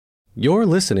You're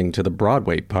listening to the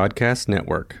Broadway Podcast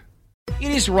Network.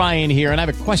 It is Ryan here, and I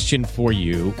have a question for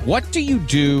you. What do you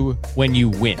do when you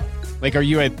win? Like, are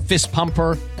you a fist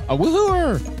pumper, a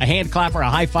woohooer, a hand clapper, a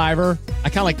high fiver? I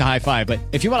kind of like the high five, but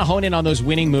if you want to hone in on those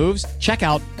winning moves, check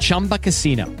out Chumba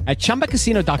Casino. At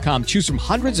ChumbaCasino.com, choose from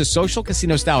hundreds of social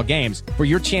casino-style games for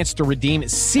your chance to redeem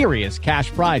serious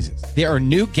cash prizes. There are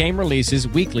new game releases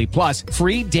weekly, plus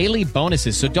free daily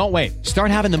bonuses. So don't wait. Start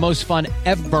having the most fun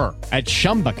ever at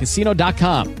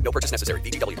ChumbaCasino.com. No purchase necessary.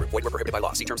 VGW Group. Void where prohibited by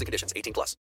law. See terms and conditions.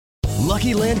 18+.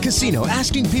 Lucky Land Casino,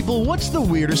 asking people, what's the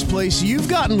weirdest place you've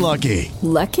gotten lucky?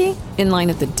 Lucky? In line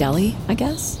at the deli, I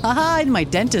guess? Aha, in my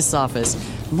dentist's office.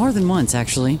 More than once,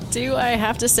 actually. Do I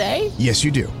have to say? Yes,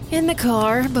 you do. In the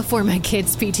car before my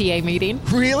kids' PTA meeting.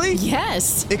 Really?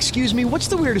 Yes. Excuse me, what's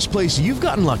the weirdest place you've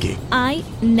gotten lucky? I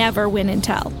never win and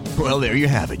tell. Well, there you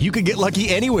have it. You can get lucky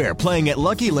anywhere, playing at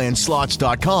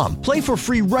LuckyLandSlots.com. Play for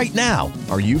free right now.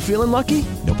 Are you feeling lucky?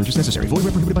 No purchase necessary. Void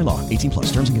where prohibited by law. 18+.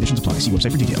 Terms and conditions apply. See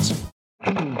website for details.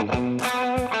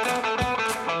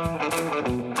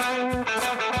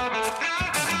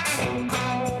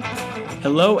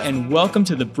 Hello and welcome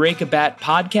to the Break a Bat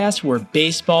podcast, where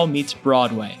baseball meets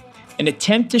Broadway, an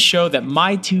attempt to show that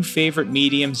my two favorite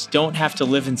mediums don't have to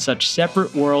live in such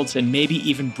separate worlds and maybe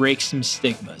even break some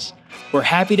stigmas. We're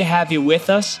happy to have you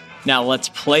with us. Now let's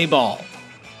play ball.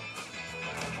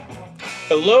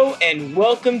 Hello and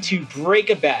welcome to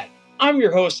Break a Bat. I'm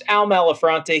your host, Al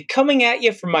Malafronte, coming at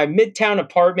you from my Midtown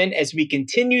apartment as we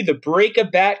continue the Break a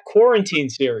Bat quarantine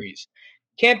series.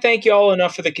 Can't thank you all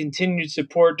enough for the continued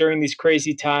support during these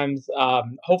crazy times.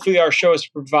 Hopefully our show is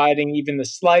providing even the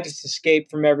slightest escape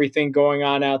from everything going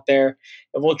on out there.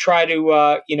 And we'll try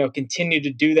to, continue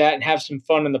to do that and have some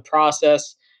fun in the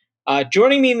process.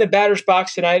 Joining me in the batter's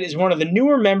box tonight is one of the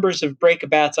newer members of Break a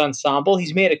Bat's ensemble.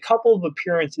 He's made a couple of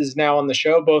appearances now on the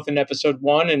show, both in episode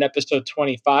 1 and episode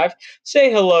 25.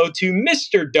 Say hello to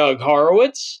Mr. Doug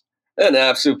Horowitz. An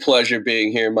absolute pleasure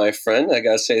being here, my friend. I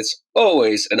gotta say, it's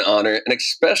always an honor, and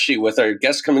especially with our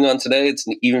guest coming on today, it's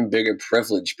an even bigger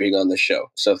privilege being on the show.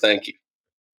 So thank you.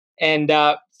 And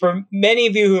for many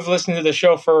of you who have listened to the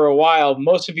show for a while,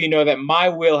 most of you know that my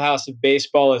wheelhouse of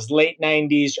baseball is late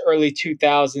 90s, early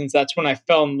 2000s. That's when I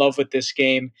fell in love with this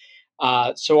game.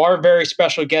 So our very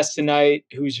special guest tonight,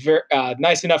 who's very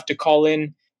nice enough to call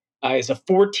in, is a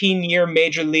 14-year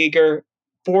major leaguer,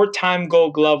 4-time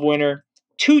Gold Glove winner,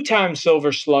 2-time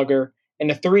Silver Slugger,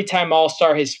 and a 3-time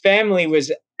All-Star. His family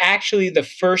was actually the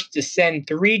first to send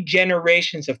 3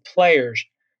 generations of players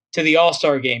to the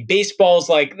All-Star game. Baseball's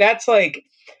that's like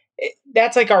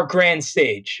our grand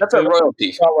stage. That's our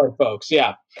royalty. All right, folks,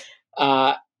 yeah.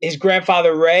 His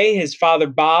grandfather Ray, his father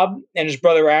Bob, and his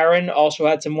brother Aaron also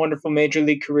had some wonderful major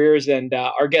league careers. And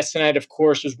our guest tonight, of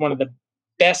course, was one of the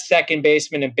best second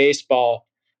basemen in baseball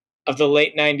of the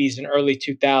late 90s and early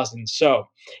 2000s. So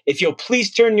if you'll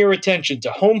please turn your attention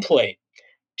to home plate,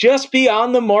 just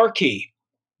beyond the marquee,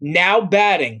 now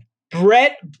batting,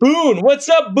 Brett Boone. What's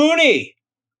up, Booney?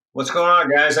 What's going on,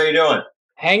 guys? How you doing?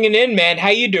 Hanging in, man. How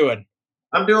you doing?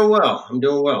 I'm doing well. A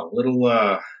little,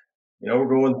 we're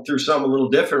going through something a little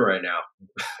different right now,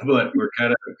 but we're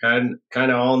kind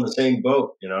of all in the same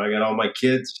boat. You know, I got all my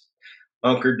kids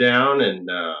hunkered down and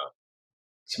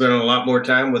spending a lot more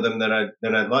time with them than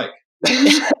I'd like.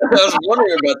 I was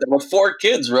wondering about that. With 4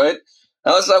 kids, right?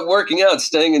 How's that working out,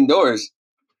 staying indoors?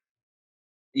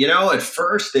 You know, at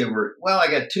first they were, I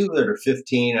got 2 that are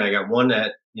 15. I got one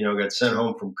that, got sent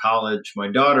home from college. My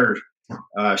daughter,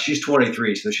 she's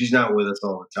 23, so she's not with us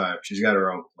all the time. She's got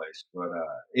her own place. But,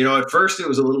 at first it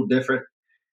was a little different.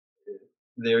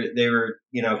 They were,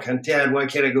 kind of, Dad, why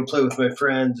can't I go play with my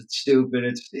friends? It's stupid.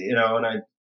 It's,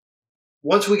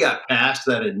 once we got past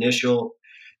that initial,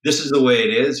 this is the way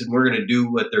it is, and we're going to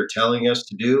do what they're telling us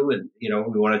to do. And,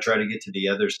 we want to try to get to the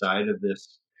other side of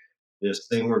this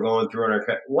thing we're going through in our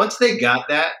 – once they got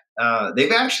that,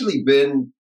 they've actually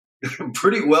been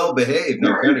pretty well behaved.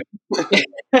 Yeah,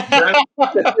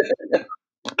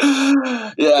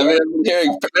 I mean, I'm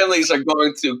hearing families are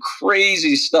going through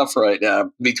crazy stuff right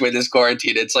now between this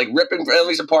quarantine. It's like ripping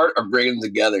families apart or bringing them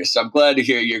together. So I'm glad to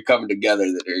hear you're coming together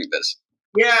during this.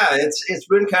 Yeah, it's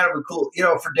been kind of a cool,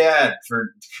 for Dad,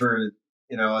 for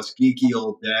us geeky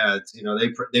old dads.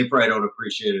 They probably don't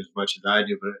appreciate it as much as I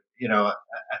do, but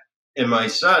and my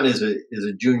son is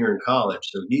a junior in college,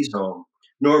 so he's home.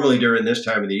 Normally during this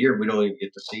time of the year, we don't even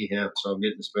get to see him, so I'm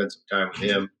getting to spend some time with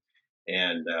him,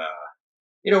 and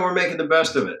we're making the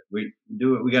best of it. We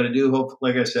do what we got to do.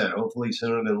 Like I said, hopefully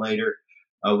sooner than later,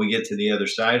 we get to the other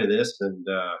side of this and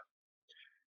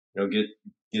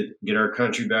get our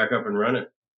country back up and running.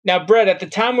 Now, Brett, at the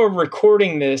time we're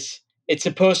recording this, It's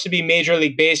supposed to be Major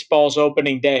League Baseball's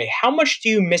opening day. How much do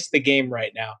you miss the game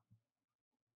right now?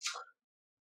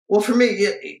 Well, for me,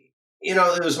 it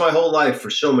was my whole life for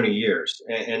so many years.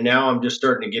 And now I'm just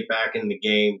starting to get back in the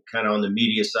game, kind of on the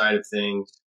media side of things,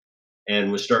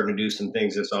 and was starting to do some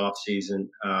things this off season.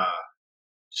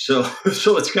 So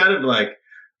it's kind of like,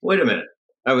 wait a minute.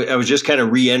 I was just kind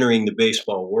of re-entering the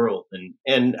baseball world,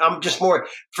 and I'm just more.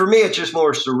 For me, it's just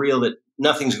more surreal that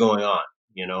nothing's going on.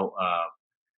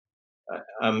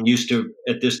 I'm used to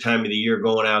at this time of the year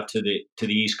going out to the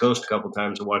East Coast a couple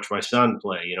times to watch my son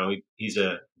play. He's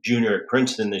a junior at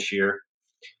Princeton this year,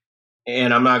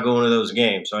 and I'm not going to those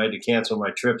games, so I had to cancel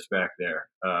my trips back there.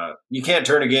 You can't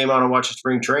turn a game on and watch a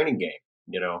spring training game.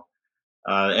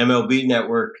 MLB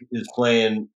Network is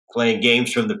playing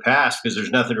games from the past because there's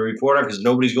nothing to report on because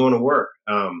nobody's going to work.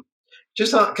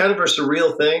 Just kind of a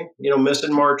surreal thing,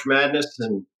 missing March Madness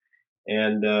and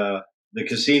the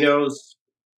casinos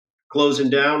closing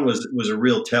down was a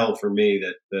real tell for me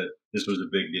that this was a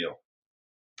big deal.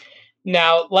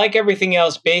 Now, like everything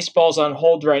else, baseball's on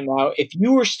hold right now. If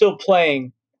you were still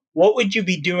playing, what would you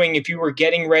be doing if you were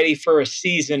getting ready for a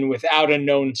season without a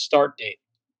known start date?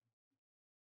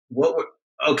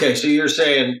 Okay, so you're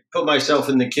saying put myself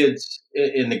in the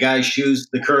guys' shoes,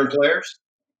 the current players?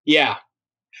 Yeah.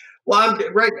 Well, I'm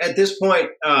right at this point.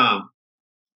 I'm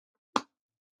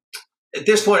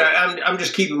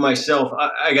just keeping myself.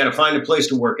 I got to find a place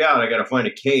to work out. I got to find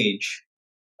a cage.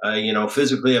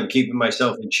 Physically, I'm keeping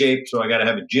myself in shape, so I got to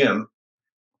have a gym.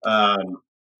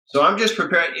 So I'm just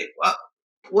prepared.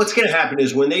 What's going to happen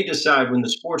is when the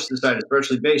sports decide,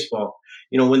 especially baseball,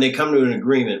 when they come to an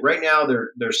agreement. Right now,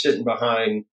 they're sitting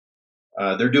behind.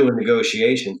 They're doing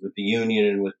negotiations with the union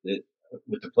and with the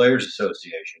Players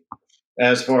Association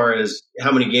as far as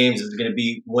how many games it's going to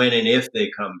be, when and if they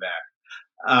come back.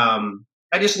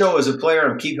 I just know as a player,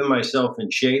 I'm keeping myself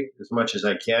in shape as much as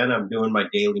I can. I'm doing my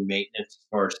daily maintenance as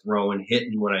far as throwing,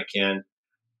 hitting when I can.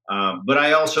 But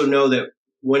I also know that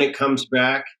when it comes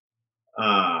back,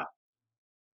 they're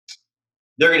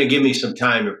going to give me some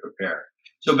time to prepare.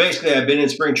 So basically, I've been in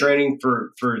spring training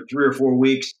for 3 or 4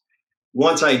 weeks.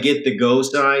 Once I get the go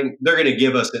sign, they're going to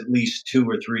give us at least 2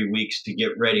 or 3 weeks to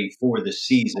get ready for the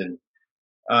season.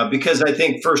 Because I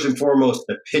think first and foremost,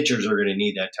 the pitchers are going to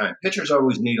need that time. Pitchers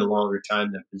always need a longer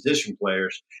time than position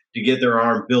players to get their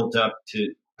arm built up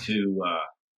to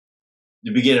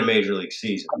begin a major league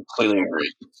season. Completely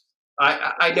agree.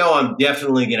 I know I'm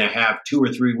definitely going to have 2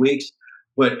 or 3 weeks,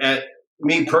 but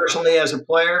me personally as a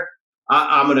player,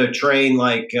 I'm going to train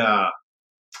like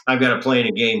I've got to play in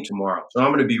a game tomorrow. So I'm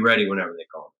going to be ready whenever they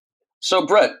call me. So,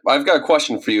 Brett, I've got a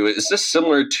question for you. Is this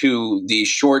similar to the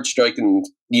short striking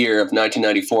year of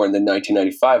 1994 and then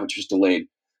 1995, which was delayed?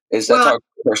 Is that talking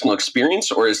personal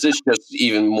experience, or is this just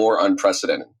even more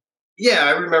unprecedented? Yeah,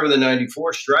 I remember the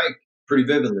 94 strike pretty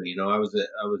vividly. I was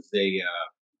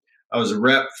a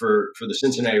rep for the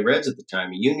Cincinnati Reds at the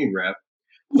time, a union rep.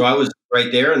 So I was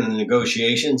right there in the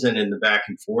negotiations and in the back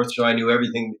and forth. So I knew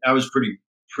everything. I was pretty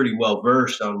well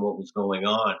versed on what was going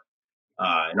on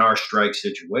in our strike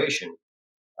situation.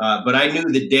 But I knew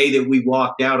the day that we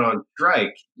walked out on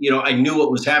strike, I knew what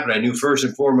was happening. I knew first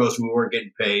and foremost we weren't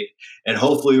getting paid, and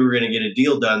hopefully we were going to get a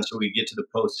deal done so we get to the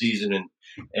postseason.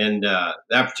 And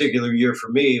that particular year for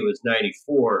me, it was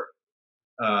 94.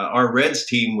 Our Reds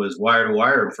team was wire to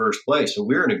wire in first place, so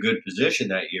we were in a good position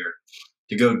that year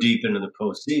to go deep into the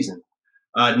postseason.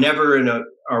 Never in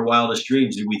our wildest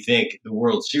dreams did we think the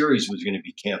World Series was going to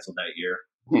be canceled that year.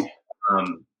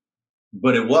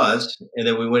 But it was, and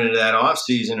then we went into that off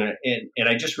season, and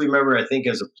I just remember, I think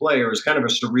as a player, it was kind of a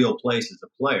surreal place as a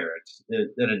player.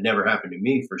 That had never happened to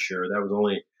me for sure. That was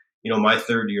only, my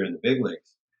third year in the big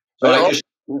leagues. So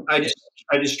I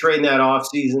just trained that off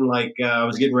season like I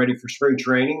was getting ready for spring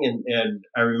training, and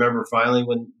I remember finally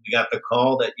when we got the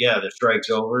call that the strike's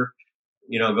over,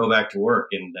 go back to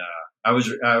work, and I was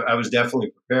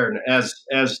definitely prepared, as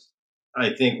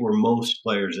I think were most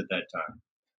players at that time.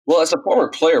 Well, as a former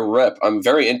player rep, I'm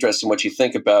very interested in what you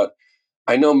think about.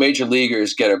 I know major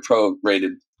leaguers get a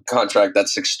pro-rated contract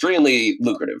that's extremely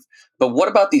lucrative, but what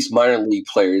about these minor league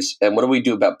players, and what do we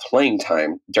do about playing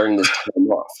time during this time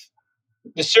off?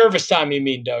 The service time, you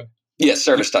mean, Doug? Yes,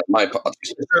 service time. My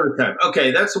apologies. Service time. Okay,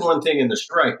 that's the one thing in the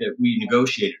strike that we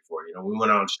negotiated for. We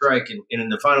went on strike, and in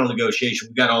the final negotiation,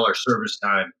 we got all our service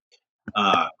time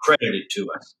credited to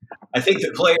us. I think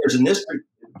the players in this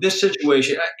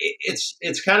situation,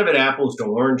 it's kind of an apples to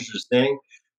oranges thing.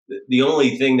 The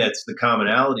only thing that's the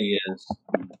commonality is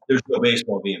there's no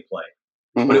baseball being played.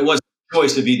 Mm-hmm. But it wasn't a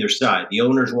choice of either side. The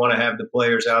owners want to have the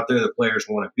players out there. The players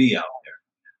want to be out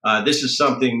there. This is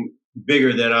something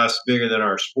bigger than us, bigger than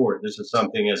our sport. This is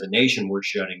something as a nation we're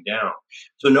shutting down.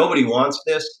 So nobody wants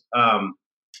this.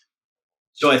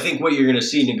 So I think what you're going to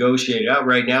see negotiated out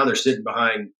right now, they're sitting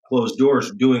behind closed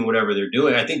doors doing whatever they're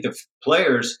doing. I think the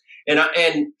players, and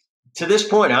to this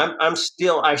point, I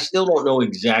still don't know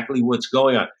exactly what's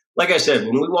going on. Like I said,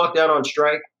 when we walked out on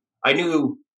strike, I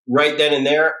knew right then and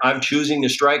there, I'm choosing to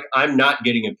strike. I'm not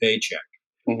getting a paycheck.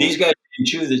 Mm-hmm. These guys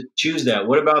didn't choose that.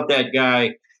 What about that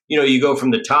guy? You go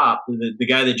from the top, the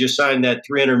guy that just signed that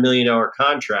 $300 million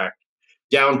contract,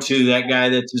 down to that guy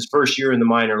that's his first year in the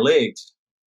minor leagues.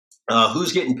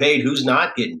 Who's getting paid? Who's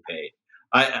not getting paid?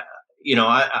 I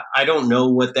don't know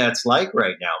what that's like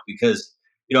right now because,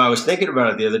 I was thinking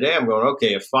about it the other day. I'm going,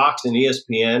 okay, if Fox and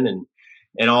ESPN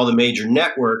and all the major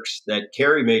networks that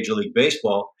carry Major League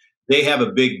Baseball, they have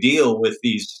a big deal with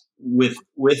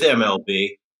MLB,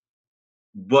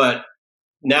 but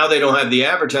now they don't have the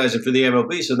advertising for the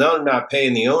MLB, so they're not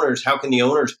paying the owners. How can the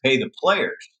owners pay the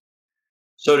players?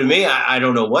 So to me, I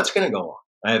don't know what's going to go on.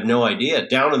 I have no idea.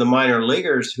 Down to the minor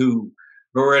leaguers who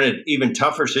are in an even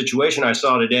tougher situation. I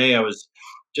saw today, I was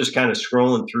just kind of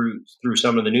scrolling through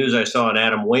some of the news. I saw an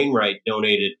Adam Wainwright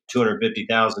donated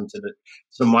 $250,000 to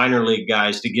some minor league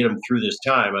guys to get them through this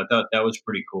time. I thought that was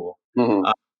pretty cool. Mm-hmm.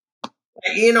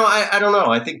 I don't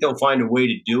know. I think they'll find a way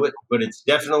to do it, but it's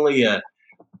definitely a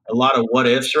lot of what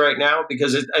ifs right now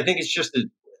because I think it's just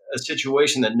a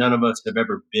situation that none of us have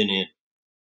ever been in.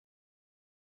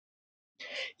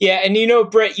 Yeah,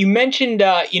 and Brett, you mentioned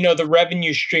the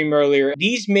revenue stream earlier.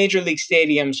 These major league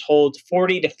stadiums hold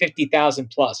 40 to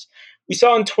 50,000 plus. We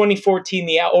saw in 2014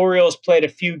 the Orioles played a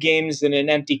few games in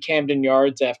an empty Camden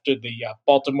Yards after the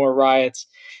Baltimore riots.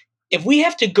 If we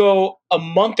have to go a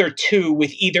month or two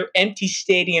with either empty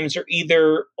stadiums or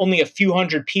either only a few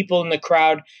hundred people in the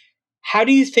crowd, how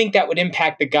do you think that would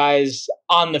impact the guys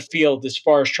on the field as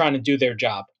far as trying to do their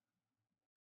job?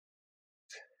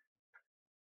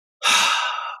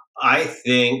 I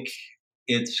think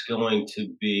it's going to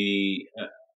be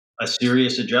a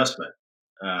serious adjustment.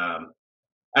 I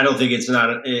don't think it's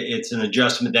an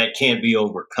adjustment that can't be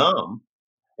overcome.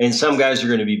 And some guys are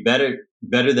going to be better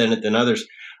than it than others.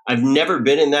 I've never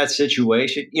been in that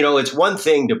situation. It's one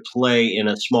thing to play in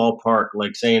a small park,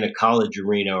 like say in a college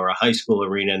arena or a high school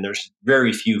arena, and there's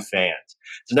very few fans.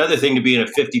 It's another thing to be in a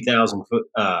 50,000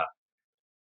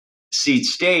 seat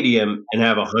stadium and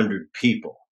have 100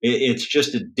 people. It's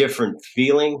just a different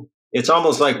feeling. It's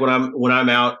almost like when I'm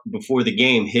out before the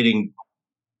game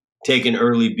taking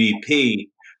early BP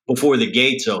before the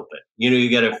gates open. You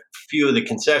got a few of the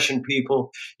concession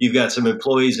people, you've got some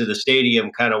employees of the stadium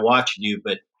kind of watching you,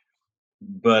 but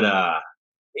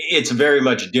it's a very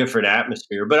much different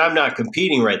atmosphere. But I'm not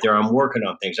competing right there. I'm working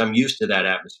on things. I'm used to that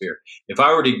atmosphere. If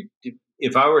I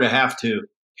were to have to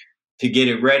get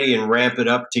it ready and ramp it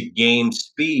up to game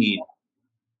speed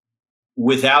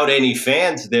without any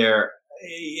fans there,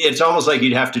 it's almost like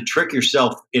you'd have to trick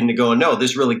yourself into going, no,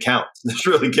 this really counts. This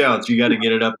really counts. You got to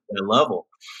get it up to that level.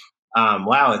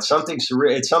 Wow, it's something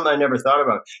surreal. It's something I never thought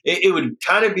about. It would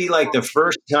kind of be like the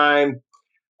first time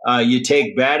you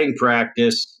take batting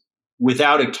practice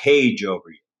without a cage over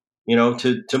you.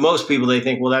 To most people, they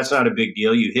think, well, that's not a big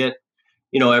deal. You hit,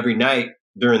 every night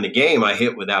during the game, I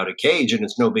hit without a cage, and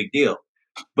it's no big deal.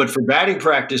 But for batting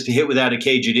practice to hit without a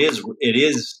cage, it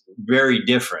is very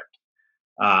different.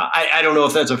 I don't know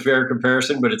if that's a fair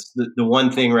comparison, but it's the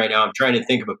one thing right now I'm trying to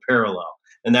think of a parallel,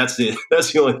 and that's the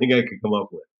only thing I could come up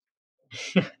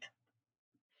with.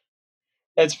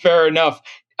 That's fair enough.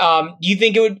 Do you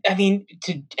think it would,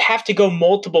 to have to go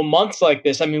multiple months like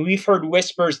this? We've heard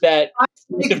whispers that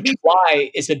 4th of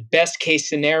July is a best case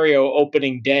scenario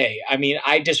opening day.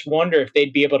 I just wonder if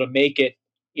they'd be able to make it,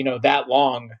 that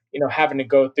long, having to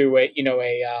go through a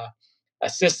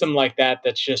system like that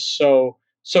that's just so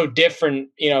different,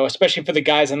 especially for the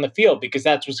guys on the field, because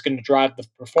that's what's going to drive the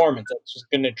performance. That's what's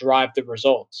going to drive the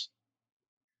results.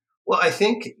 Well, I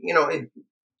think,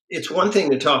 it's one thing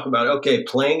to talk about, okay,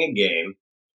 playing a game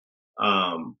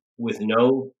with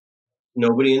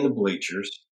nobody in the bleachers.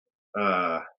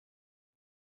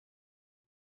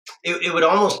 It would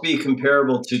almost be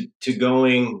comparable to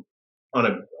going on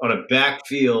a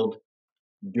backfield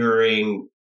during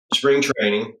spring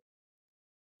training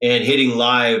and hitting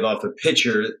live off a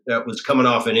pitcher that was coming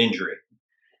off an injury.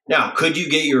 Now, could you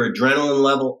get your adrenaline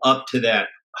level up to that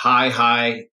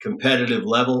high competitive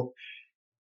level?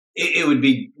 It would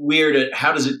be weird.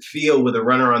 How does it feel with a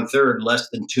runner on third, less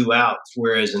than 2 outs?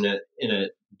 Whereas in a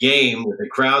game with a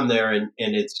crowd there, and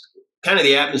it's kind of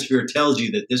the atmosphere tells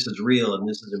you that this is real and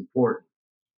this is important.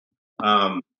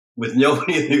 With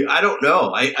nobody, I don't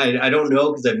know. I don't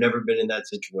know because I've never been in that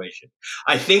situation.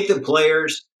 I think the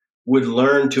players would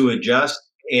learn to adjust,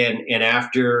 and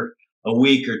after a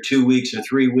week or 2 weeks or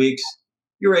 3 weeks,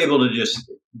 you're able to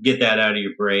just get that out of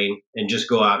your brain and just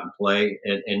go out and play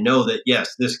and know that,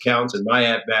 yes, this counts and my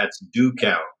at-bats do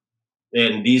count.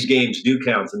 And these games do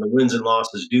count, and the wins and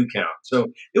losses do count.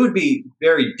 So it would be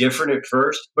very different at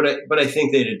first, but I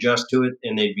think they'd adjust to it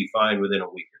and they'd be fine within a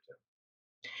week or two.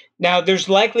 Now, there's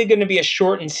likely going to be a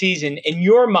shortened season. In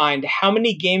your mind, how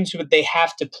many games would they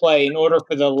have to play in order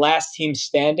for the last team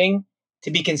standing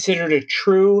to be considered a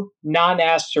true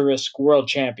non-asterisk world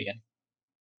champion?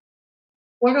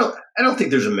 Well, I don't think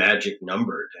there's a magic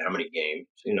number to how many games.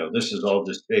 This is all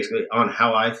just basically on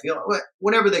how I feel.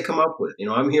 Whatever they come up with.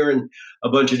 I'm hearing a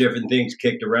bunch of different things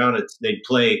kicked around. They'd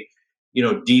play,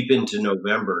 deep into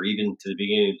November, even to the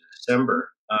beginning of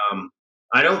December.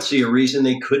 I don't see a reason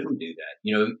they couldn't do that.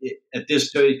 At this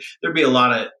stage, there'd be a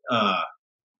lot of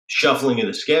shuffling of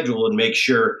the schedule and make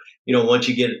sure, once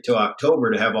you get it to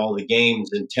October, to have all the games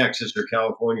in Texas or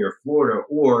California or Florida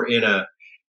or in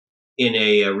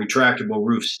a retractable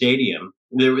roof stadium.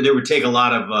 There would take a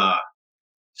lot of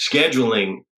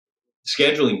scheduling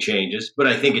changes, but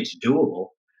I think it's doable.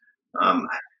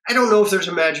 I don't know if there's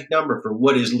a magic number for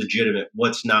what is legitimate,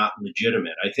 what's not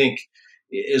legitimate. I think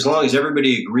as long as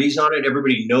everybody agrees on it,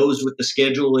 everybody knows what the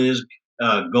schedule is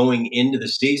going into the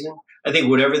season. I think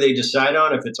whatever they decide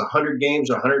on, if it's 100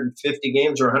 games, 150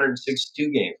 games, or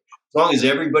 162 games, as long as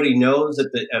everybody knows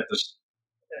at the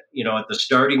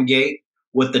starting gate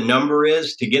what the number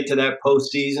is to get to that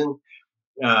postseason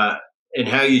and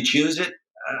how you choose it,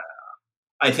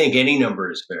 I think any number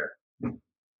is fair.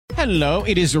 Hello,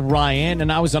 it is Ryan,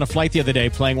 and I was on a flight the other day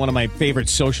playing one of my favorite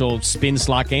social spin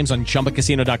slot games on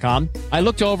ChumbaCasino.com. I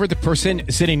looked over at the person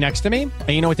sitting next to me, and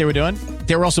you know what they were doing?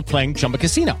 They were also playing Chumba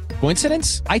Casino.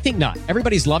 Coincidence? I think not.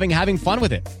 Everybody's loving having fun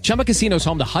with it. Chumba Casino is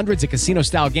home to hundreds of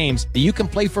casino-style games that you can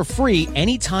play for free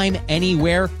anytime,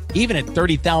 anywhere, even at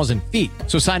 30,000 feet.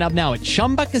 So sign up now at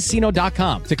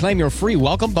ChumbaCasino.com to claim your free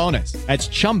welcome bonus. That's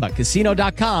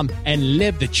ChumbaCasino.com and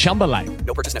live the Chumba life.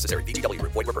 No purchase necessary. VGW.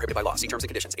 Void where prohibited by law. See terms and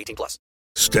conditions. 18+.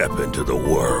 Step into the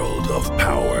world of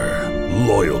power,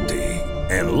 loyalty,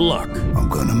 and luck. I'm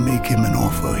gonna make him an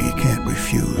offer he can't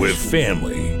refuse. With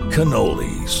family,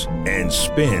 cannolis, and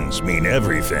spins mean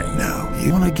everything. Now,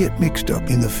 you wanna get mixed up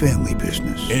in the family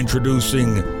business.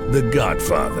 Introducing The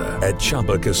Godfather at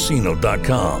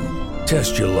ChumbaCasino.com.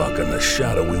 Test your luck in the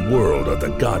shadowy world of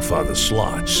The Godfather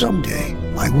slot. Someday,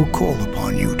 I will call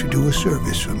upon you to do a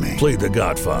service for me. Play The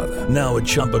Godfather now at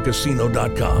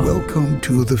ChumbaCasino.com. Welcome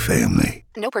to the family.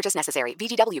 No purchase necessary.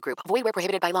 VGW Group. Void where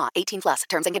prohibited by law. 18+.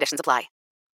 Terms and conditions apply.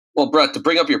 Well, Brett, to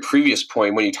bring up your previous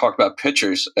point when you talk about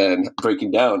pitchers and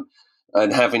breaking down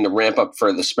and having to ramp up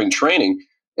for the spring training,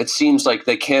 it seems like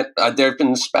they can't. They've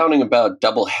been spouting about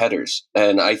double headers,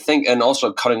 and I think, and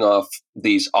also cutting off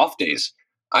these off days.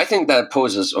 I think that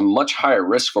poses a much higher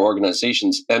risk for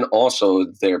organizations and also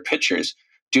their pitchers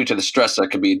due to the stress that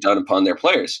could be done upon their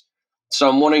players. So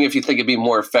I'm wondering if you think it'd be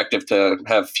more effective to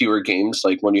have fewer games,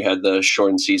 like when you had the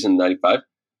shortened season in '95,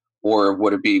 or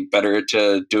would it be better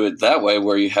to do it that way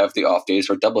where you have the off days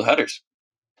or double headers?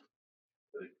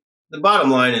 The bottom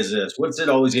line is this: what's it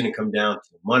always going to come down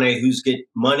to? Money. Who's getting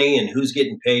money, and who's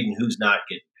getting paid, and who's not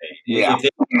getting paid. Yeah.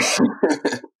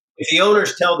 If the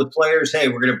owners tell the players, "Hey,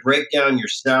 we're going to break down your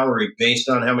salary based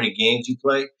on how many games you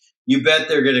play," you bet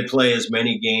they're going to play as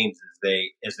many games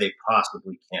as they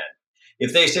possibly can.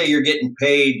 If they say you're getting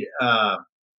paid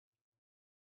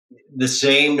the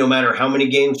same no matter how many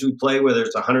games we play, whether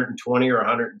it's 120 or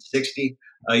 160,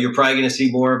 you're probably going to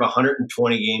see more of a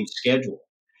 120 game schedule.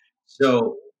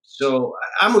 So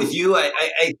I'm with you. I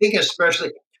think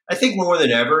I think more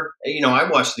than ever, I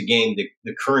watched the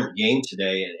current game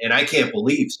today, and I can't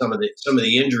believe some of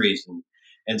the injuries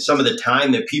and some of the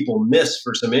time that people miss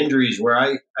for some injuries where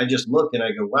I just look and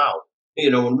I go, wow,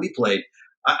 when we played,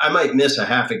 I might miss a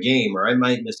half a game or I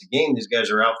might miss a game. These guys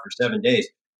are out for 7 days.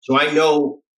 So I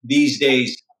know these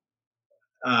days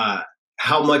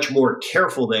how much more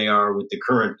careful they are with the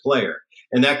current player.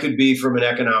 And that could be from an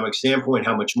economic standpoint,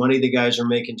 how much money the guys are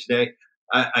making today.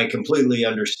 I completely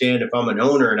understand if I'm an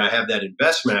owner and I have that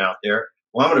investment out there,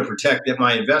 well, I'm going to protect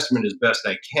my investment as best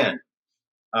I can.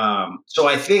 So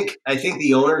I think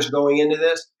the owners going into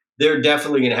this, they're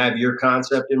definitely going to have your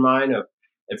concept in mind of,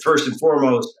 and first and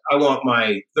foremost, I want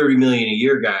my $30 million a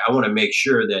year guy. I want to make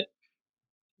sure that,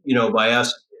 by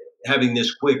us having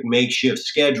this quick makeshift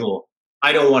schedule,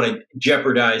 I don't want to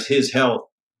jeopardize his health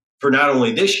for not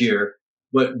only this year,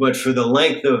 but for the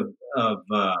length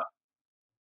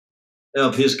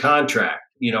of his contract,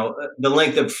 the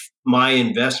length of my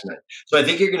investment. So I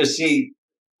think you're going to see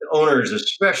owners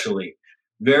especially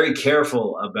very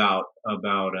careful about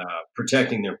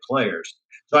protecting their players.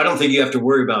 So I don't think you have to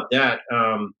worry about that.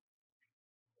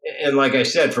 And like I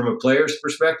said, from a player's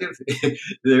perspective,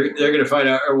 they're going to find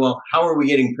out, well, how are we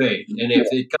getting paid? And if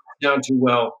it comes down to,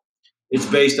 well, it's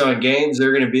based on games,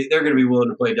 they're going to be willing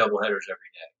to play doubleheaders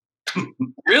every day.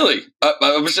 Really?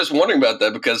 I was just wondering about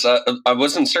that because I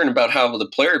wasn't certain about how the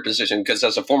player position, because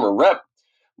as a former rep,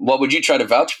 what would you try to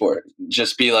vouch for?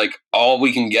 Just be like all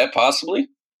we can get possibly?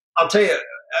 I'll tell you,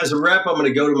 as a rep, I'm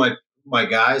going to go to my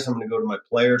guys. I'm going to go to my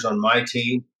players on my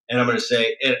team, and I'm going to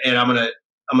say, and I'm going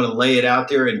to lay it out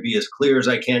there and be as clear as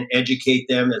I can, educate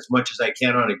them as much as I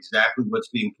can on exactly what's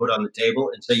being put on the table,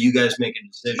 and say, you guys make a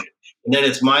decision. And then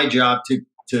it's my job to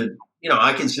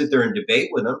I can sit there and debate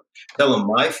with them, tell them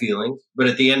my feelings, but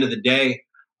at the end of the day,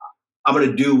 I'm going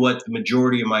to do what the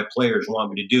majority of my players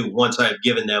want me to do once I've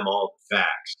given them all the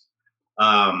facts.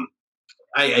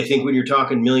 I think when you're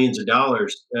talking millions of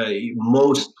dollars,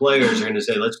 most players are going to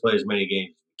say, let's play as many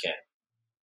games as we can.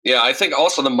 Yeah, I think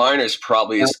also the minors that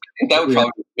would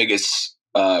probably be the biggest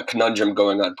conundrum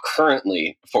going on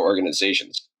currently for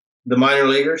organizations. The minor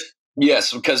leaguers?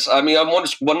 Yes, because I'm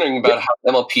just wondering about how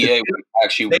MLPA would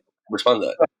actually respond to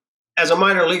that. As a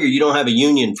minor leaguer, you don't have a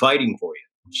union fighting for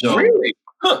you. So really?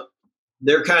 Huh.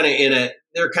 They're kind of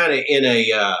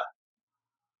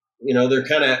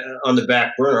on the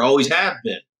back burner, always have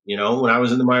been. When I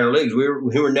was in the minor leagues, we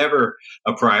were never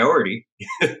a priority.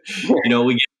 We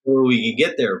get where we can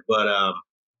get there. But,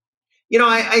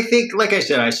 I think, like I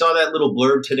said, I saw that little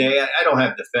blurb today. I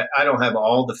don't have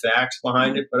all the facts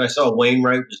behind it, but I saw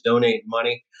Wainwright was donating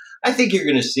money. I think you're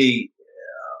going to see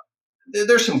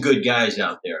there's some good guys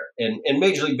out there, and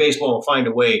Major League Baseball will find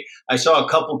a way. I saw a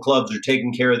couple clubs are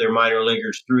taking care of their minor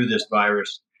leaguers through this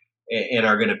virus and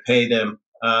are going to pay them.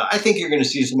 I think you're going to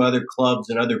see some other clubs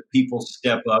and other people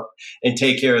step up and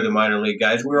take care of the minor league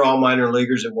guys. We were all minor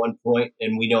leaguers at one point,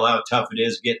 and we know how tough it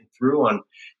is getting through on,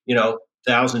 $1,000,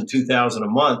 $2,000 a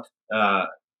month.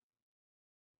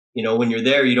 When you're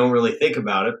there, you don't really think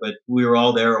about it, but we were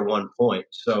all there at one point.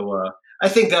 So I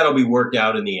think that'll be worked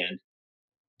out in the end.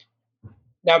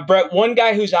 Now, Brett, one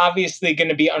guy who's obviously going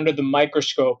to be under the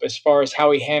microscope as far as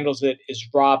how he handles it is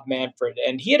Rob Manfred.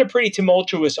 And he had a pretty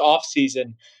tumultuous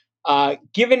offseason.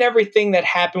 Given everything that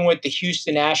happened with the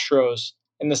Houston Astros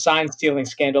and the sign stealing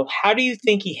scandal, how do you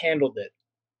think he handled it?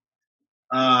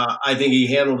 I think he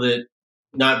handled it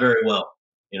not very well.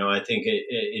 I think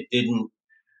it didn't.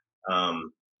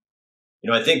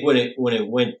 I think when it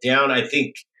went down, I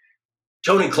think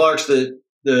Tony Clark's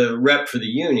the rep for the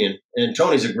union, and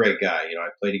Tony's a great guy. I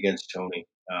played against Tony.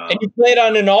 And you played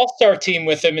on an all-star team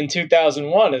with him in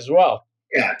 2001 as well.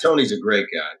 Yeah, Tony's a great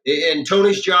guy. And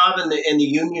Tony's job and the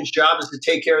union's job is to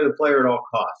take care of the player at all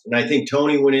costs. And I think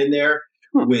Tony went in there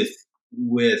with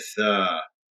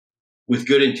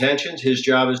good intentions. His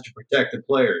job is to protect the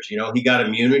players. He got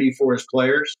immunity for his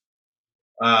players.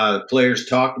 Players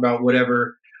talked about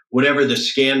whatever the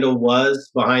scandal was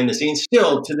behind the scenes.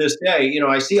 Still, to this day,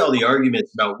 I see all the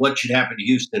arguments about what should happen to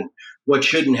Houston, what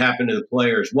shouldn't happen to the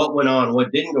players, what went on,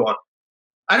 what didn't go on.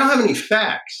 I don't have any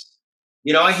facts.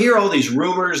 I hear all these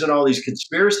rumors and all these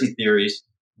conspiracy theories,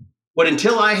 but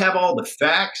until I have all the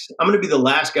facts, I'm going to be the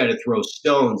last guy to throw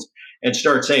stones and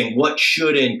start saying what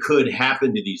should and could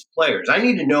happen to these players. I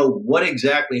need to know what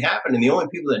exactly happened, and the only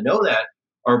people that know that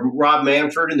are Rob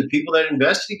Manfred and the people that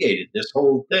investigated this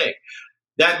whole thing.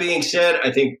 That being said,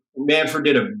 I think Manfred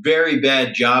did a very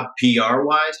bad job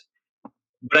PR-wise,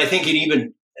 but I think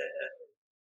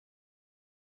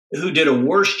who did a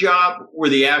worse job were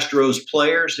the Astros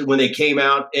players when they came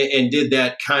out and did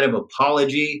that kind of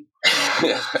apology.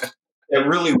 It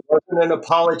really wasn't an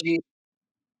apology.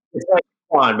 It's like,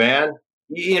 come on, man.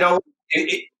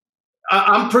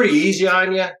 I'm pretty easy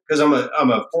on you because I'm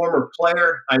a former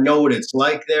player. I know what it's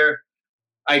like there.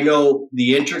 I know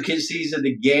the intricacies of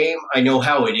the game. I know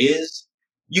how it is.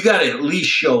 You got to at least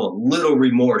show a little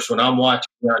remorse when I'm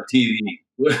watching on TV.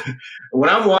 When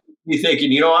I'm watching you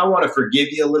thinking, I want to forgive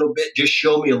you a little bit, just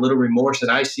show me a little remorse,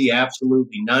 and I see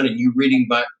absolutely none, and you reading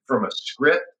from a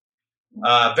script.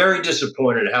 Very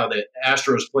disappointed how the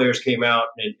Astros players came out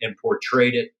and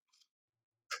portrayed it.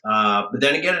 But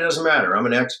then again, it doesn't matter. I'm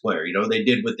an ex-player. They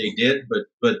did what they did,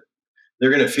 but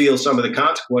they're going to feel some of the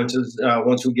consequences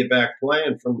once we get back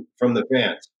playing from the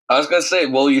fans. I was going to say,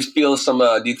 will you feel some,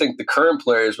 do you think the current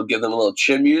players will give them a little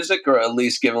chin music or at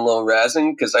least give them a little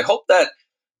razzing? Because I hope that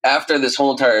after this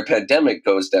whole entire pandemic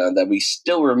goes down, that we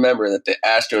still remember that the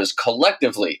Astros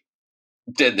collectively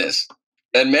did this.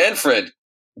 And Manfred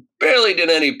barely did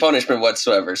any punishment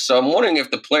whatsoever. So I'm wondering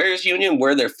if the players union,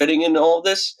 where they're fitting in all of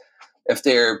this, if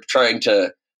they're trying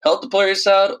to help the players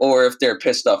out or if they're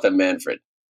pissed off at Manfred.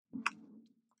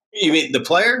 You mean the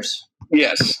players?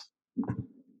 Yes.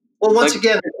 Well, once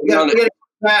again, we got to get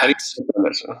facts.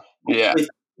 Yeah. With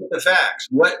the facts.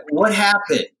 What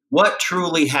happened? What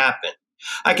truly happened?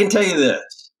 I can tell you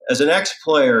this. As an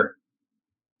ex-player,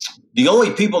 the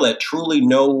only people that truly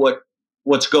know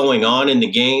what's going on in the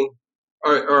game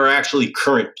are actually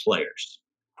current players.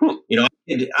 You know,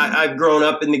 I've grown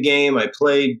up in the game. I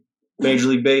played Major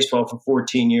League Baseball for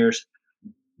 14 years,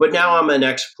 but now I'm an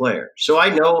ex-player. So I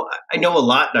know a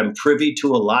lot and I'm privy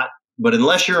to a lot, but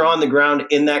unless you're on the ground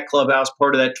in that clubhouse,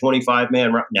 part of that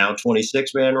 25-man, now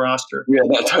 26-man roster,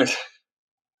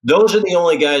 those are the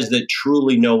only guys that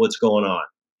truly know what's going on.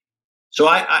 So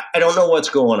I don't know what's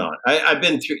going on. I've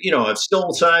been through, I've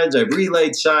stolen signs, I've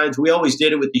relayed signs. We always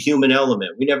did it with the human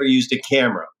element. We never used a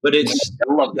camera, but I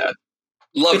love that.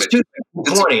 It's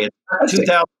 2020. It's not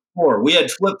 2004. We had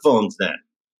flip phones then.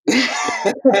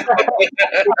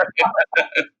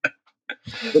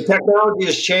 The technology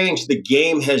has changed. The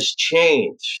game has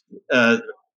changed.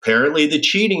 Apparently, the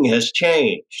cheating has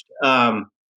changed.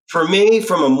 For me,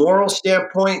 from a moral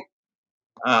standpoint,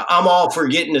 I'm all for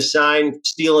getting a sign,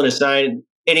 stealing a sign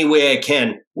any way I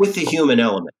can with the human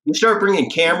element. You start bringing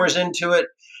cameras into it,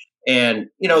 and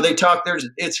they talk.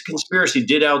 It's a conspiracy.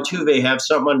 Did Altuve have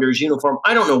something under his uniform?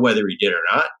 I don't know whether he did or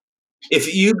not.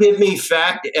 If you give me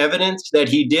fact evidence that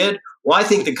he did, well, I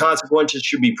think the consequences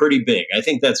should be pretty big. I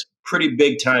think that's pretty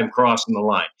big time crossing the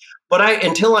line. But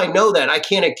until I know that, I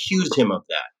can't accuse him of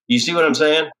that. You see what I'm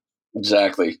saying?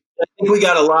 Exactly. I think we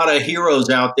got a lot of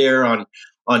heroes out there on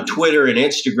Twitter and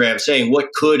Instagram saying what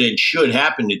could and should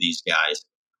happen to these guys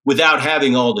without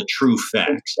having all the true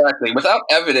facts. Exactly. Without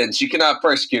evidence, you cannot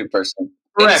persecute a person.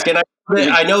 Correct. And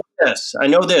I know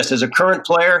this. As a current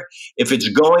player, if it's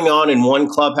going on in one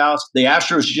clubhouse, the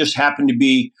Astros just happen to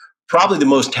be probably the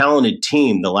most talented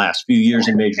team the last few years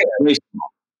in Major League Baseball.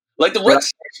 Like the Red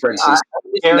Sox, for instance.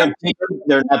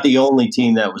 They're not the only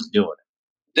team that was doing it.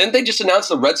 Didn't they just announce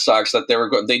the Red Sox that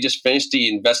they just finished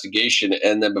the investigation,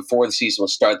 and then before the season will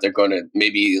start, they're going to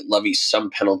maybe levy some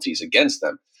penalties against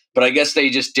them? But I guess they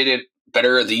just did it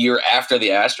better the year after the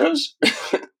Astros?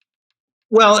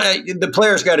 Well, the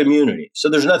players got immunity, so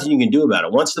there's nothing you can do about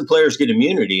it. Once the players get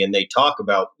immunity and they talk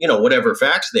about whatever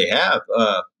facts they have,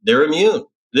 they're immune.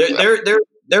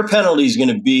 Their penalty is going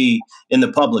to be in the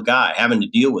public eye, having to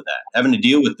deal with that, having to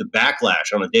deal with the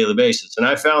backlash on a daily basis. And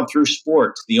I found through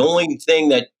sports, the only thing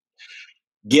that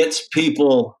gets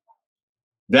people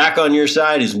back on your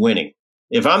side is winning.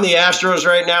 If I'm the Astros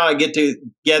right now, I get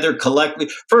together collectively.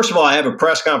 First of all, I have a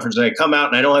press conference and I come out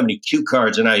and I don't have any cue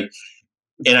cards and I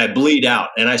bleed out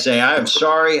and I say, I'm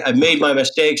sorry, I've made my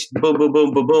mistakes. Boom, boom,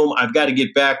 boom, boom, boom. I've got to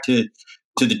get back to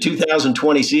the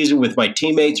 2020 season with my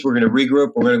teammates. We're going to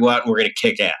regroup. We're going to go out and we're going to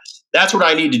kick ass. That's what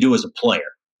I need to do as a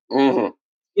player. Mm-hmm.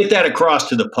 Get that across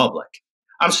to the public.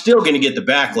 I'm still going to get the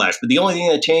backlash, but the only thing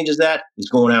that changes that is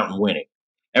going out and winning.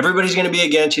 Everybody's going to be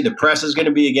against you. The press is going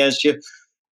to be against you.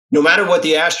 No matter what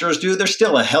the Astros do, they're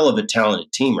still a hell of a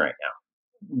talented team right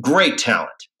now. Great talent.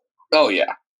 Oh,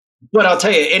 yeah. But I'll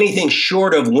tell you, anything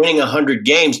short of winning 100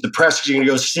 games, the press is going to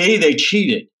go, see, they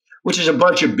cheated, which is a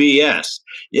bunch of BS.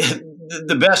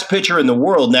 The best pitcher in the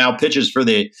world now pitches for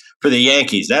the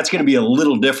Yankees. That's going to be a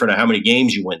little different of how many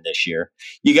games you win this year.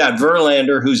 You got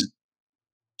Verlander, who's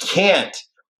can't,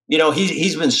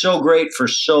 he's been so great for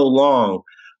so long,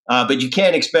 but you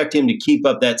can't expect him to keep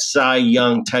up that Cy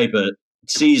Young type of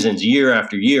seasons year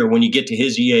after year when you get to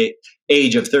his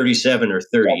age of 37 or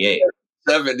 38.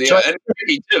 70, so and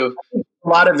 52. A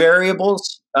lot of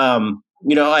variables. I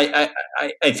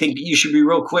think you should be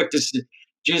real quick to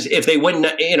just if they win.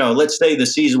 Let's say the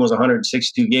season was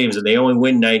 162 games and they only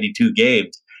win 92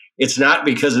 games. It's not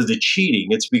because of the cheating.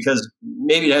 It's because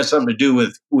maybe it has something to do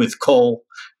with Cole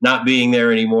not being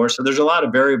there anymore. So there's a lot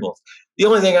of variables. The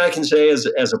only thing I can say as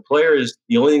a player is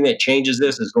the only thing that changes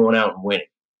this is going out and winning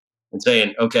and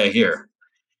saying, okay, here,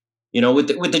 with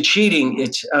the cheating,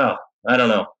 it's I don't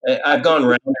know. I've gone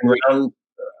round and round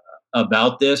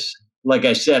about this. Like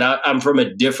I said, I'm from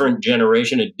a different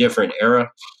generation, a different era,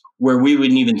 where we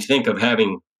wouldn't even think of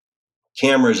having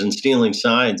cameras and stealing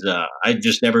signs. I've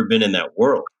just never been in that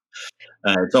world.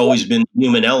 It's always been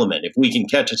human element. If we can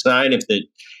catch a sign, if the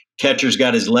catcher's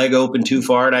got his leg open too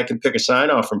far and I can pick a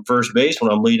sign off from first base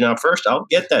when I'm leading out first, I'll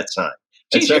get that sign.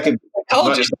 Geez, you're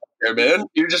intelligent there, man.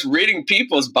 You're just reading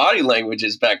people's body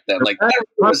languages back then. Like that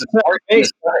was an art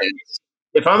science.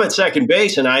 If I'm at second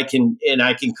base and I can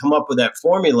come up with that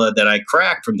formula that I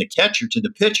crack from the catcher to the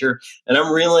pitcher and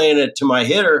I'm relaying it to my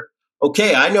hitter,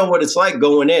 okay, I know what it's like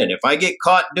going in. If I get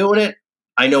caught doing it,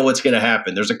 I know what's going to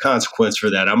happen. There's a consequence for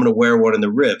that. I'm going to wear one in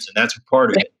the ribs, and that's a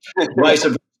part of it. Vice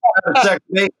versa. second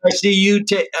base, I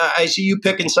see you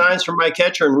picking signs from my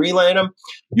catcher and relaying them.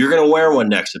 You're going to wear one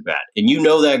next at bat, and you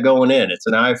know that going in. It's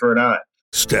an eye for an eye.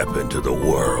 Step into the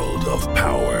world of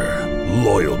power,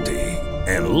 loyalty,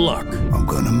 and luck. I'm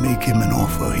going to make him an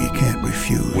offer he can't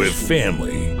refuse. With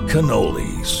family,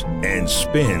 cannolis, and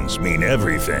spins mean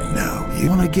everything. Now, you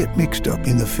want to get mixed up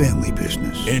in the family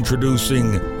business.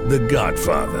 Introducing The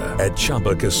Godfather at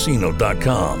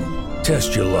ChumbaCasino.com.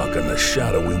 Test your luck in the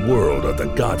shadowy world of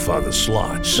The Godfather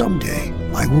slot. Someday,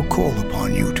 I will call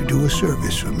upon you to do a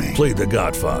service for me. Play The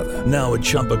Godfather now at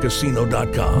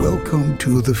ChumbaCasino.com. Welcome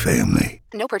to the family.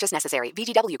 No purchase necessary.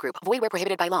 VGW Group. Void where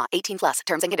prohibited by law. 18+.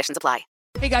 Terms and conditions apply.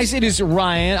 Hey guys, it is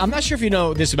Ryan. I'm not sure if you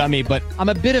know this about me, but I'm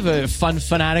a bit of a fun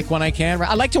fanatic when I can.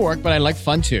 I like to work, but I like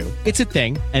fun too. It's a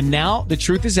thing. And now the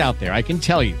truth is out there. I can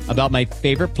tell you about my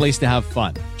favorite place to have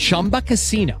fun. Chumba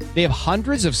Casino. They have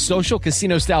hundreds of social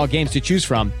casino style games to choose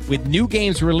from with new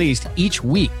games released each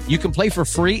week. You can play for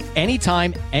free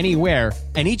anytime, anywhere.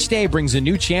 And each day brings a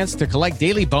new chance to collect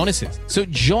daily bonuses. So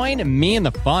join me in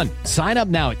the fun. Sign up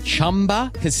now at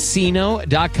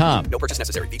ChumbaCasino.com. No purchase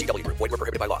necessary. VGW Group. Void where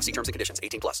prohibited by law. See terms and conditions.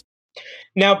 18+.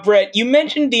 Now, Brett, you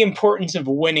mentioned the importance of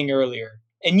winning earlier,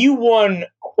 and you won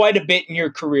quite a bit in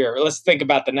your career. Let's think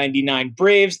about the 99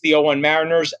 Braves, the 01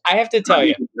 Mariners. I have to tell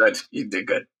you. You did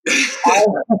good.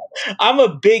 I'm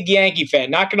a big Yankee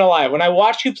fan, not going to lie. When I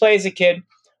watched you play as a kid,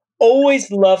 always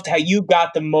loved how you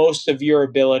got the most of your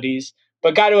abilities.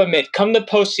 But got to admit, come the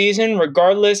postseason,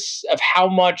 regardless of how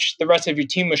much the rest of your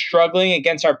team was struggling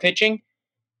against our pitching,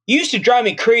 you used to drive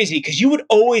me crazy because you would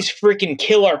always freaking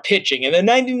kill our pitching. In the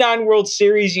 99 World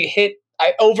Series, you hit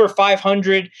over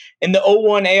 500. In the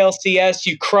 01 ALCS,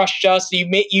 you crushed us. You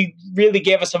really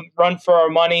gave us a run for our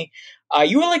money.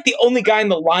 You were like the only guy in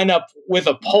the lineup with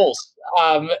a pulse.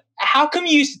 How come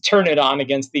you used to turn it on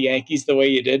against the Yankees the way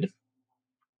you did?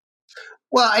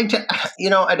 Well, I don't.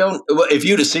 If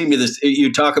you'd have seen me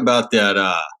you talk about that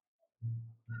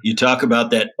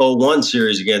 01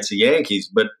 series against the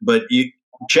Yankees, but you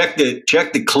check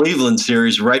the Cleveland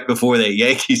series right before that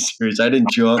Yankees series. I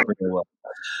didn't show up very well.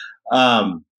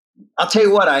 I'll tell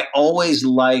you what, I always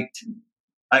loved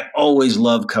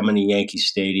coming to Yankee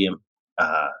Stadium.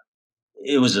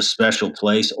 It was a special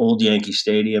place, old Yankee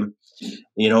Stadium.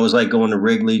 You know, it was like going to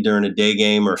Wrigley during a day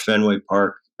game or Fenway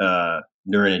Park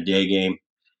during a day game.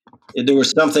 There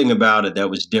was something about it that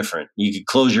was different. You could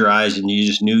close your eyes and you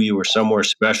just knew you were somewhere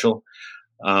special.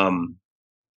 And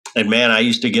man, I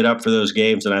used to get up for those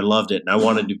games and I loved it. And I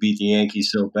wanted to beat the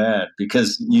Yankees so bad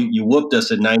because you whooped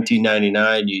us in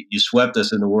 1999. You swept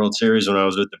us in the World Series when I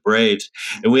was with the Braves.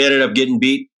 And we ended up getting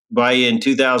beat by you in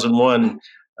 2001.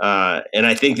 And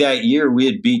I think that year we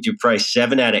had beat you probably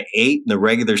 7 out of 8 in the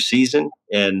regular season.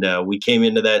 And we came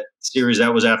into that series.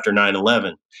 That was after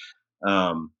 9/11.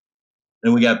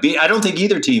 And we got beat. I don't think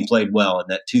either team played well in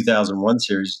that 2001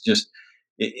 series. Just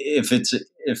if it's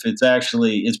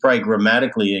actually, it's probably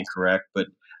grammatically incorrect, but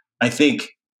I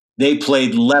think they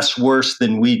played less worse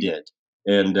than we did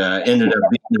and ended up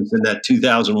beating us in that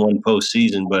 2001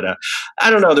 postseason. But I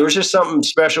don't know. There was just something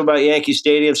special about Yankee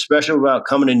Stadium, special about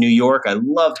coming to New York. I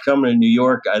loved coming to New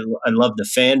York. I loved the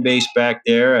fan base back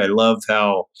there. I loved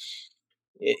how,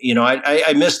 you know,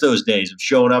 I miss those days of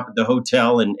showing up at the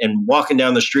hotel and walking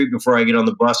down the street before I get on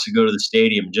the bus to go to the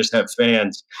stadium and just have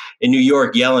fans in New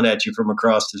York yelling at you from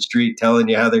across the street, telling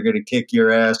you how they're going to kick your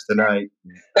ass tonight.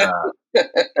 I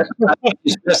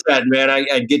just miss that, man.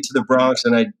 I'd get to the Bronx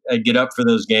and I'd get up for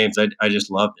those games. I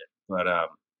just loved it. But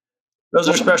those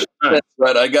are special times. That's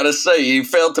right. I got to say, you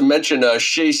failed to mention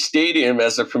Shea Stadium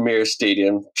as a premier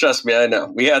stadium. Trust me, I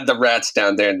know. We had the rats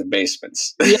down there in the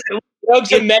basements. Yeah.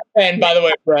 Doug's a Met fan, by the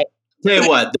way, Brett. Tell you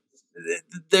what,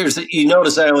 you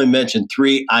notice I only mentioned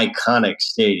 3 iconic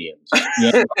stadiums.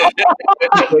 Yeah.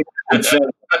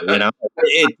 You know,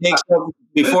 it takes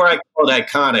before I call it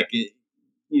iconic.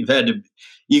 You got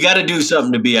to do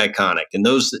something to be iconic, and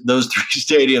those 3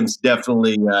 stadiums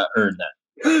definitely earned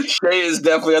that. Shea is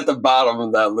definitely at the bottom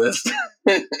of that list.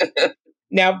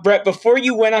 Now, Brett, before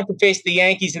you went on to face the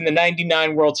Yankees in the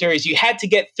 99 World Series, you had to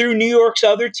get through New York's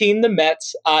other team, the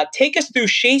Mets. Take us through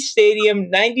Shea Stadium,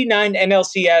 99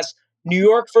 NLCS, New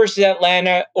York versus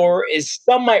Atlanta, or as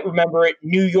some might remember it,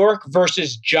 New York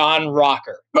versus John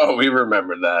Rocker. Oh, we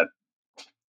remember that.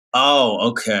 Oh,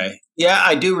 okay. Yeah,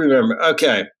 I do remember.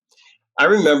 Okay. I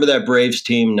remember that Braves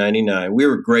team, 99. We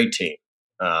were a great team.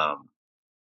 And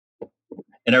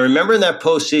I remember in that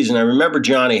postseason, I remember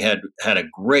Johnny had a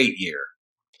great year.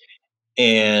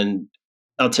 And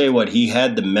I'll tell you what, he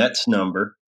had the Mets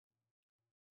number.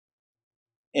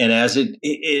 And as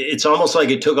it's almost like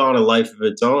it took on a life of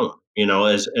its own.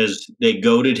 as they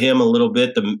goaded him a little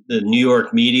bit, the New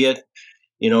York media,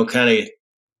 kind of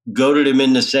goaded him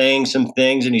into saying some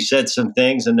things, and he said some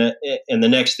things, and the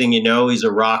next thing you know, he's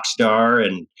a rock star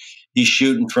and he's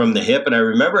shooting from the hip. And I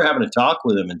remember having a talk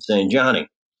with him and saying, Johnny,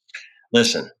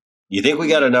 listen, you think we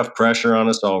got enough pressure on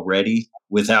us already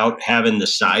without having the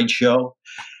sideshow?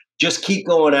 Just keep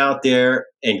going out there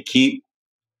and keep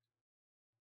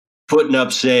putting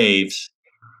up saves,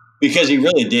 because he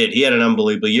really did. He had an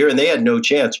unbelievable year, and they had no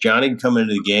chance. Johnny would come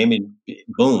into the game and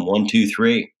boom, 1, 2,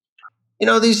 3.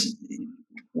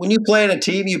 When you play in a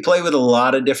team, you play with a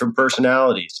lot of different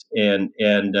personalities, and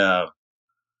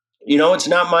it's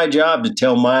not my job to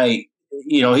tell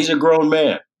he's a grown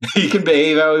man. He can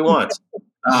behave how he wants.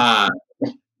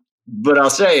 But I'll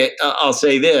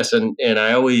say this, and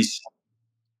I always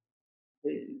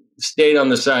stayed on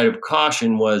the side of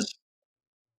caution, was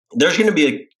there's going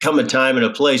to come a time and a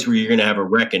place where you're going to have a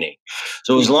reckoning.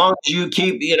 So as long as you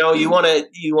keep, you want to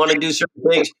do certain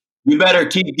things, you better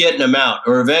keep getting them out,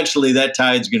 or eventually that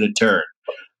tide's going to turn.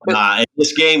 And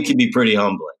this game can be pretty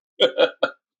humbling. That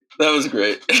was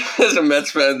great. As a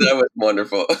Mets fan, that was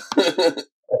wonderful.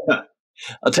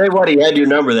 I'll tell you what, he had your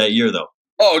number that year, though.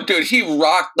 Oh, dude, he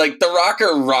rocked, the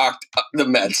Rocker rocked the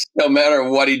Mets, no matter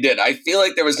what he did. I feel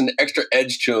like there was an extra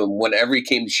edge to him whenever he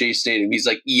came to Shea Stadium. He's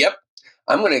like, yep,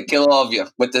 I'm going to kill all of you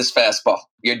with this fastball.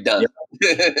 You're done.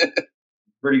 Yep.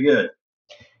 Pretty good.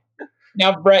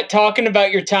 Now, Brett, talking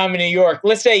about your time in New York,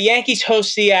 let's say Yankees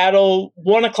host Seattle,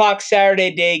 1:00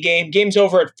 Saturday day game. Game's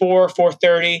over at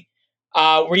 4:30.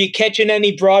 Were you catching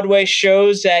any Broadway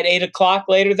shows at 8:00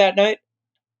 later that night?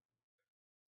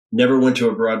 Never went to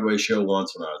a Broadway show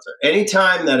once when I was there.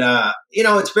 Anytime that,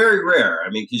 it's very rare. I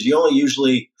mean, because you only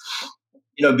usually,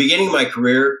 beginning of my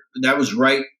career, that was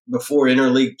right before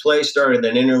interleague play started.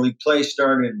 Then interleague play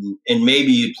started, and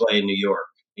maybe you'd play in New York,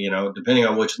 depending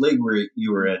on which league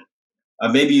you were in.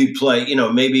 Maybe you'd play,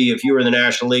 maybe if you were in the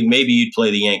National League, maybe you'd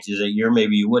play the Yankees that year,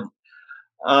 maybe you wouldn't.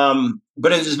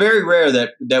 But it was very rare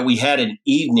that we had an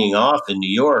evening off in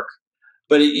New York.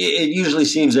 But it usually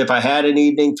seems if I had an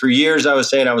evening, for years I was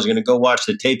saying I was going to go watch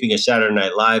the taping of Saturday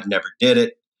Night Live, never did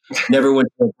it. Never went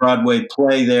to a Broadway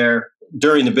play there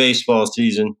during the baseball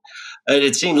season.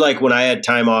 It seemed like when I had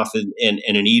time off and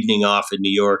an evening off in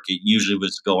New York, it usually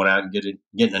was going out and getting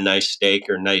a nice steak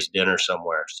or a nice dinner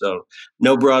somewhere. So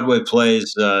no Broadway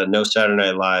plays, no Saturday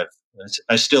Night Live.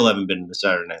 I still haven't been to the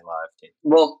Saturday Night Live tape.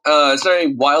 Well, is there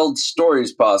any wild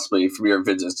stories possibly from your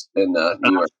visits in New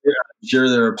York? I'm sure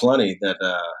there are plenty that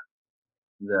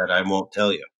I won't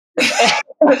tell you. It's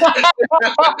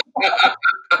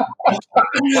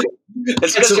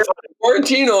because you're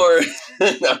quarantine, or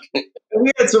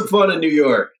we had some fun in New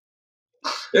York.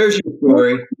 There's your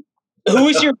story. Who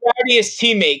was your rowdiest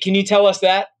teammate? Can you tell us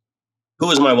that? Who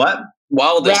was my what?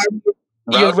 Wildest.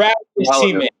 Your rowdiest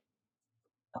teammate.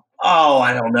 Oh,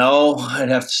 I don't know. I'd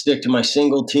have to stick to my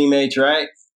single teammates, right?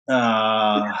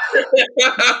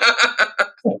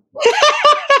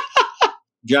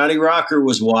 Johnny Rocker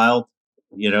was wild.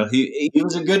 He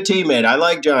was a good teammate. I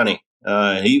like Johnny.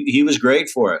 He was great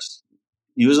for us.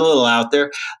 He was a little out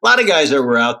there. A lot of guys that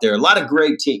were out there. A lot of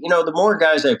great team. The more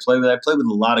guys I play with a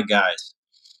lot of guys.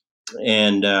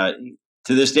 And to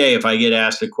this day, if I get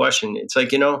asked a question, it's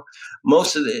like,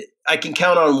 I can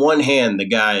count on one hand the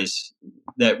guys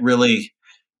that really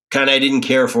kind of I didn't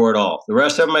care for at all. The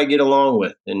rest of them I get along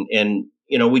with. And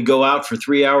we'd go out for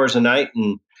 3 hours a night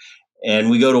and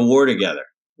we go to war together.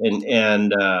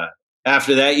 And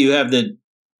after that, you have the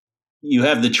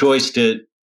choice to,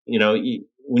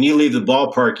 when you leave the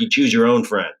ballpark, you choose your own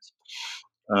friends.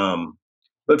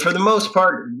 But for the most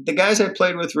part, the guys I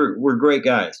played with were great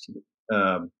guys.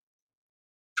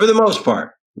 For the most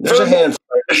part, there's a handful.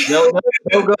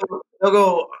 They'll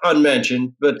go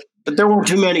unmentioned, but there weren't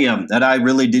too many of them that I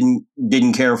really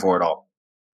didn't care for at all.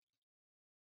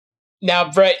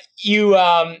 Now, Brett,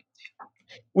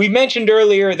 we mentioned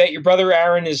earlier that your brother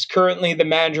Aaron is currently the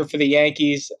manager for the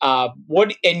Yankees.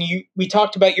 We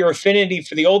talked about your affinity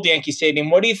for the old Yankee Stadium.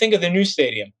 What do you think of the new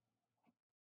stadium?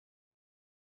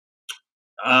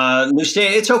 New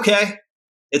stadium, it's okay.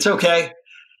 It's okay.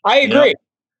 I agree.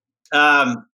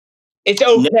 It's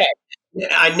okay.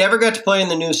 I never got to play in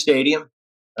the new stadium.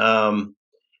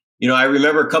 I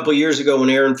remember a couple years ago when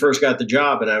Aaron first got the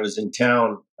job, and I was in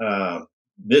town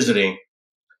visiting.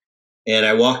 And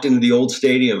I walked into the old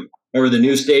stadium or the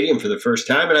new stadium for the first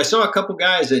time. And I saw a couple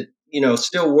guys that,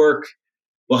 still work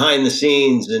behind the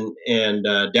scenes and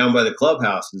down by the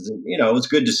clubhouses. And, it was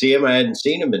good to see them. I hadn't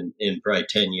seen them in probably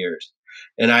 10 years.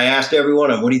 And I asked every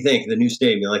one of them, what do you think of the new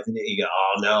stadium? You like the new? You go,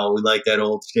 oh, no, we like that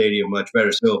old stadium much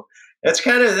better. So That's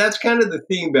kind of the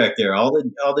theme back there. All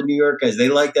the New York guys, they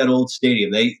like that old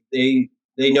stadium. They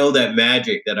know that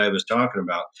magic that I was talking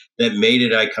about that made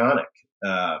it iconic.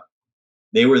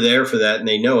 They were there for that, and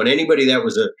they know. And anybody that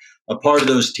was a part of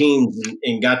those teams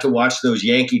and got to watch those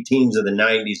Yankee teams of the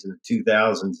 '90s and the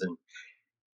 2000s,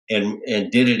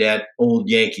 and did it at old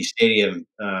Yankee Stadium,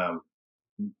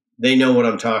 they know what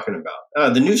I'm talking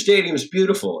about. The new stadium is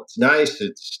beautiful. It's nice.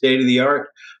 It's state of the art.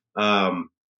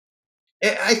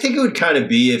 I think it would kind of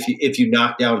be if you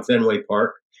knocked down Fenway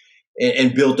Park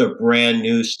and built a brand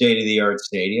new state of the art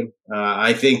stadium.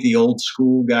 I think the old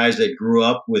school guys that grew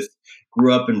up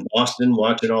in Boston,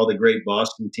 watching all the great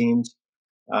Boston teams,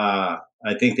 I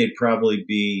think they'd probably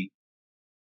be,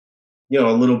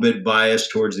 a little bit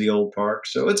biased towards the old park.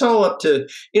 So it's all up to,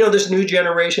 this new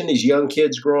generation, these young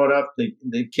kids growing up,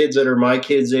 the kids that are my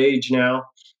kids' age now,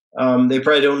 they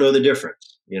probably don't know the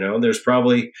difference. There's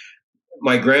probably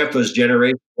my grandpa's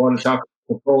generation want to talk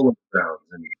about polo grounds,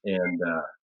 and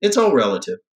it's all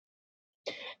relative.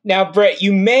 Now, Brett,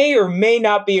 you may or may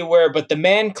not be aware, but the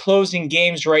man closing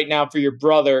games right now for your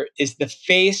brother is the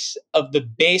face of the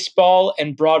baseball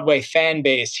and Broadway fan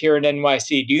base here in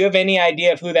NYC. Do you have any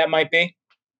idea of who that might be?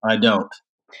 I don't.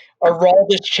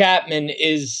 Aroldis Chapman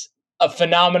is a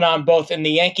phenomenon both in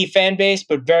the Yankee fan base,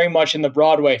 but very much in the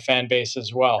Broadway fan base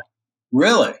as well.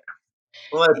 Really?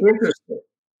 Well, that's interesting.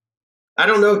 I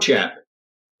don't know Chapman.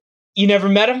 You never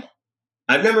met him?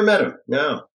 I've never met him.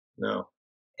 No.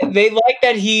 They like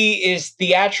that he is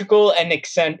theatrical and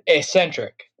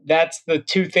eccentric. That's the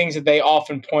two things that they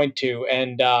often point to.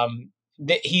 And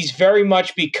he's very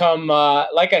much become,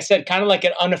 like I said, kind of like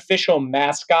an unofficial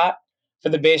mascot for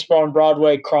the baseball and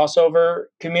Broadway crossover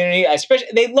community. Especially,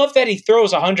 they love that he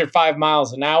throws 105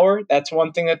 miles an hour. That's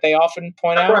one thing that they often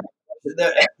point out.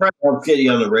 That's probably kitty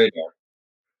on the radar.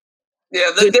 Yeah,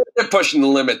 they're pushing the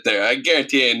limit there. I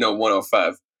guarantee ain't no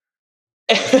 105.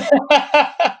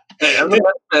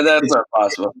 That's not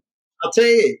possible. I'll tell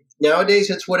you, nowadays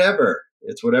it's whatever.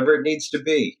 It's whatever it needs to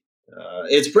be.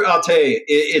 I'll tell you,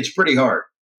 it's pretty hard.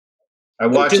 I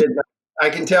watch it. I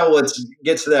can tell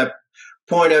gets to that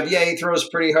point of, he throws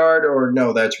pretty hard, or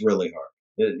no, that's really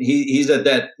hard. He's at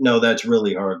that, no, that's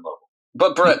really hard level.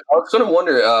 But Brett, I was going to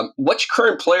wonder, which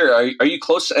current player, are you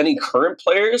close to any current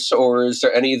players, or is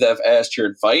there any that have asked your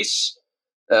advice?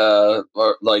 Or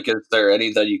is there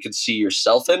any that you could see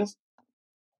yourself in?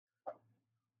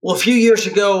 Well, a few years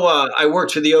ago, I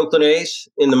worked for the Oakland A's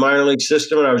in the minor league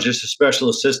system, and I was just a special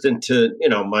assistant to,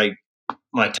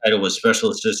 my title was special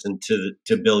assistant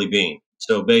to Billy Beane.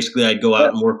 So basically, I'd go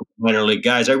out and work with minor league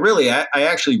guys. I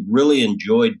actually really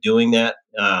enjoyed doing that.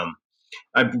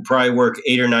 I'd probably work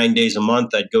 8 or 9 days a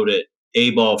month. I'd go to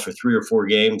A-ball for 3 or 4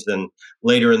 games. Then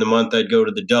later in the month, I'd go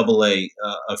to the AA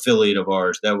affiliate of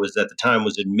ours. That was at the time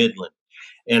was in Midland.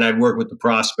 And I'd work with the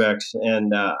prospects.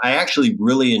 And I actually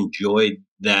really enjoyed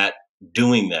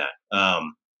doing that.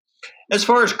 As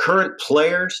far as current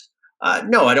players,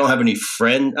 no, I don't have any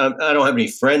friends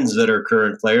that are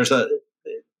current players.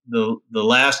 The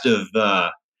last of,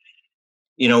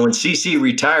 when CC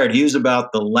retired, he was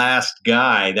about the last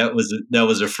guy that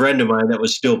was a friend of mine that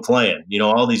was still playing.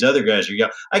 All these other guys are young.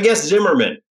 I guess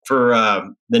Zimmerman for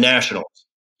the Nationals.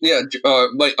 Yeah,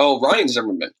 Ryan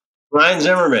Zimmerman. Ryan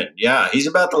Zimmerman, yeah, he's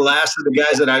about the last of the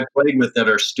guys that I played with that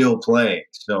are still playing.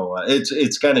 So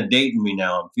it's kind of dating me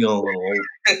now. I'm feeling a little old.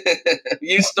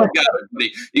 You still got it,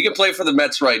 buddy. You can play for the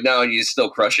Mets right now, and you still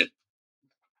crush it.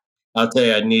 I'll tell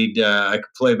you, I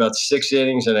could play about 6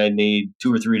 innings, and I need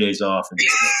 2 or 3 days off.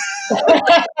 What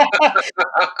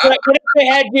if they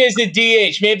had you as a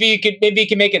DH? Maybe you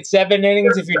can make it 7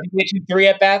 innings if you're DHing 3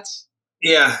 at bats.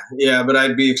 Yeah, but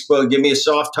I'd be exposed. Give me a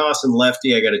soft toss and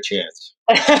lefty, I got a chance.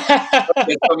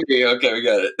 Okay, we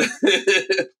got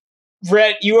it.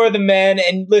 Brett, you are the man.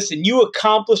 And listen, you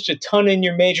accomplished a ton in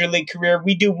your major league career.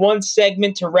 We do one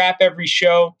segment to wrap every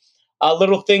show, a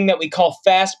little thing that we call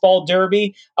Fastball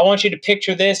Derby. I want you to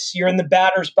picture this. You're in the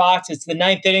batter's box. It's the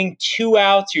 9th inning, 2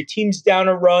 outs. Your team's down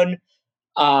a run.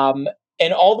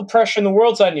 And all the pressure in the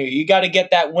world's on you. You got to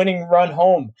get that winning run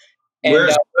home. And,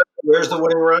 where's the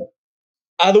winning run?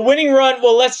 The winning run,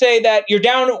 well, let's say that you're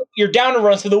down a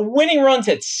run, so the winning run's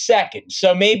at second.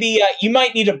 So maybe you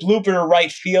might need a blooper to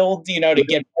right field, to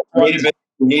get.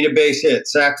 Need a base hit.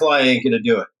 Sack fly ain't going to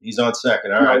do it. He's on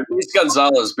second. All right. Luis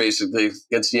Gonzalez, basically,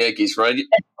 against the Yankees, right?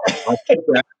 I'll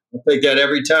take that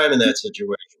every time in that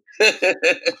situation.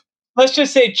 Let's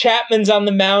just say Chapman's on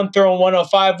the mound throwing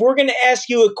 105. We're going to ask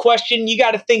you a question. You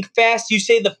got to think fast. You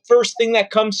say the first thing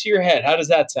that comes to your head. How does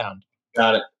that sound?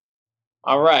 Got it.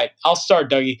 All right. I'll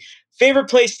start, Dougie. Favorite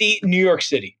place to eat in New York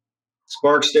City?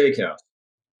 Spark Steakhouse.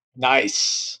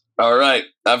 Nice. All right.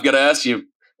 I've got to ask you,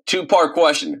 2-part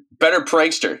question. Better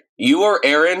prankster, you or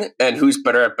Aaron, and who's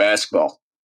better at basketball?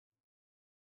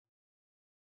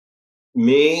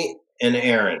 Me and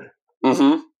Aaron.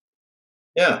 Mm-hmm.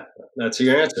 Yeah, that's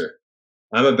your answer.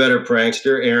 I'm a better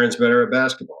prankster. Aaron's better at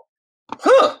basketball.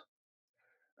 Huh.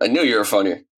 I knew you were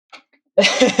funny. Aaron's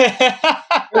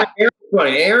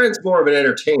funny. Aaron's more of an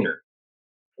entertainer.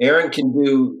 Aaron can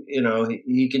do,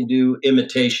 he can do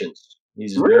imitations.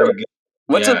 He's very good.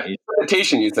 What's a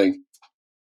imitation, you think?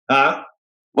 Huh?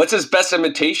 What's his best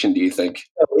imitation, do you think?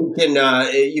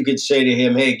 You could say to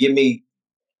him, hey, get into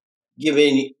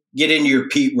your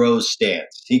Pete Rose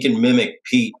stance. He can mimic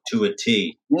Pete to a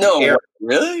T. No, Aaron,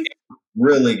 really?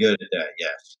 Really good at that,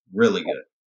 yes. Really good.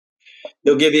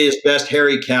 He'll give you his best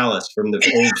Harry Callis from the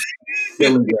old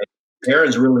Philly days.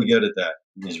 Aaron's really good at that.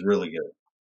 He's really good.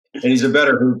 And he's a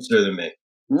better hoopster than me.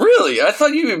 Really? I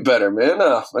thought you'd be better, man.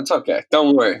 Oh, it's okay.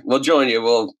 Don't worry. We'll join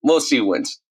you. We'll see who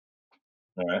wins.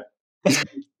 All right.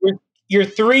 Your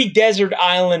 3 desert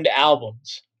island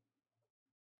albums.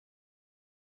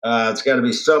 It's got to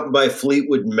be something by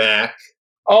Fleetwood Mac.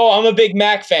 Oh, I'm a big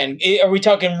Mac fan. Are we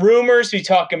talking Rumors? Are we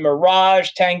talking Mirage,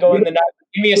 Tango in the Night?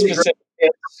 Give me a specific.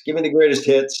 Give me the greatest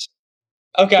hits.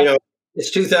 Okay.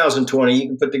 It's 2020. You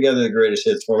can put together the greatest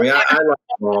hits for me. I like them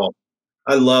all.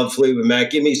 I love Fleetwood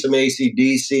Mac. Give me some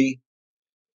AC/DC.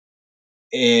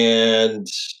 And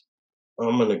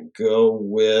I'm going to go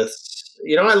with,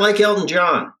 I like Elton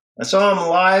John. I saw him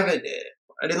live.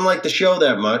 I didn't like the show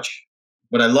that much,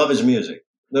 but I love his music.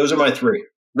 Those are my 3.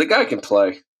 The guy can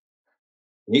play.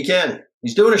 He can.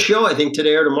 He's doing a show, I think,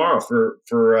 today or tomorrow for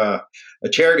a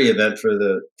charity event for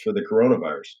the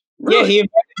coronavirus. Really? Yeah, he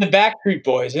invited the Backstreet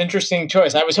Boys. Interesting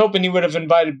choice. I was hoping he would have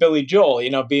invited Billy Joel,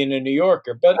 being a New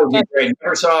Yorker. But that would be great.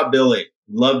 Never saw Billy.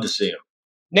 Love to see him.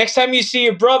 Next time you see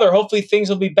your brother, hopefully things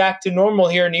will be back to normal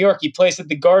here in New York. He plays at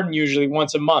the Garden usually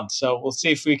once a month, so we'll see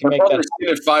if we can make that. I've seen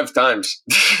it 5 times.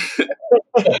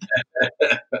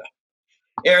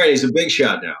 Aaron, he's a big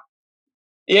shot now.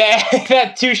 Yeah,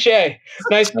 that touche.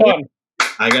 Nice one.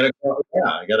 I gotta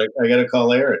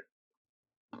call Aaron.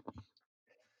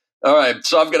 All right,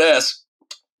 so I'm gonna ask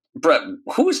Brett,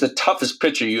 who is the toughest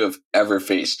pitcher you have ever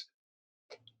faced?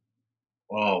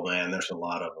 Oh man, there's a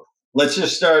lot of them. Let's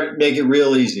just make it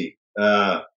real easy.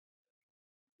 Go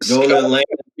to Atlanta.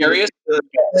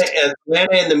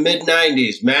 Atlanta in the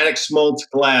mid-90s. Maddox, Smoltz,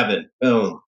 Glavine.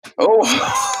 Boom.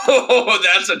 Oh,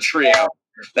 that's a trio.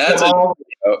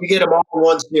 You get them all in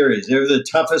one series. They were the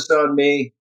toughest on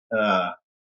me.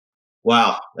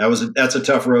 Wow, that's a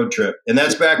tough road trip, and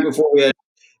that's back before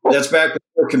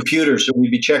computers. So we'd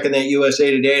be checking that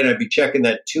USA Today, and I'd be checking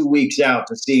that 2 weeks out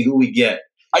to see who we get.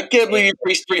 I can't believe you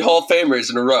faced 3 Hall of Famers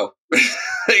in a row.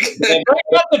 I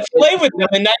got to play with them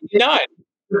in '99.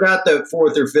 Forgot the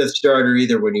 4th or 5th starter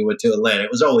either when you went to Atlanta.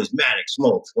 It was always Maddox,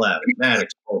 Smoltz, Glavine.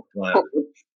 Maddox, Smoltz, Glavine.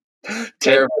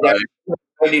 Terrible.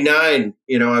 99,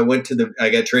 I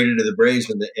got traded to the Braves,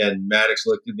 and Maddox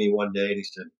looked at me one day and he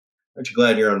said, "Aren't you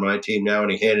glad you're on my team now?"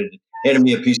 And he handed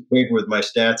me a piece of paper with my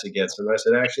stats against him. I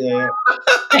said, "Actually, I am."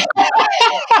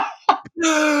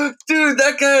 Dude,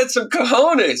 that guy had some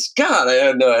cojones. God, I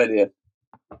had no idea.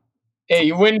 Hey,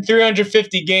 you win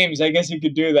 350 games. I guess you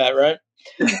could do that, right?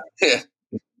 Yeah.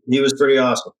 He was pretty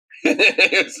awesome.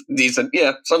 It was decent.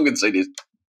 Yeah, some could say decent.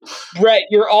 Brett,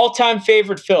 your all-time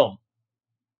favorite film?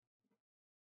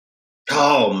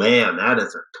 Oh, man, that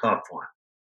is a tough one.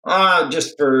 I'm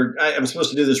supposed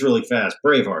to do this really fast.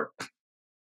 Braveheart.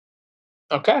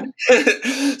 Okay.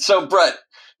 So, Brett,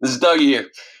 this is Doug here.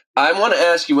 I want to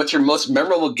ask you what's your most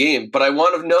memorable game, but I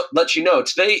want to let you know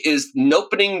today is an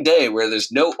opening day where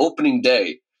there's no opening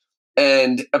day.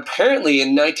 And apparently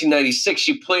in 1996,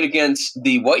 you played against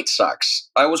the White Sox.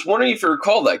 I was wondering if you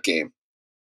recall that game.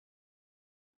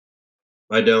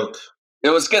 I don't.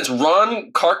 It was against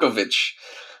Ron Karkovich,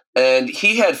 and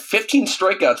he had 15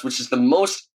 strikeouts, which is the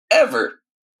most ever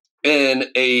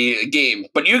in a game.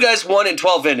 But you guys won in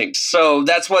 12 innings, so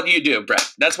that's what you do,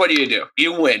 Brett. That's what you do.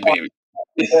 You win, baby.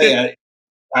 Hey,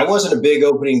 I wasn't a big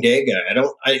opening day guy.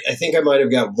 I think I might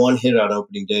have got 1 hit on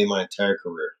opening day my entire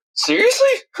career.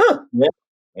 Seriously? Huh. Yeah,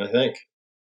 I think.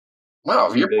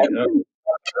 Wow, you're a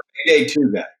day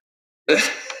 2 guy.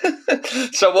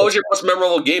 So what was your most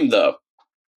memorable game, though?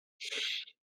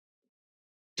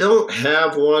 Don't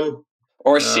have one.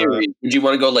 Or a series. Would you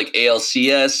want to go like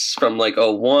ALCS from like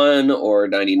 01 or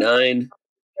 99?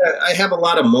 I have a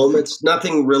lot of moments.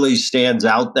 Nothing really stands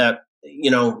out that,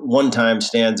 one time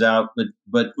stands out.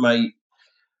 But my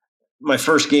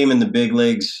first game in the big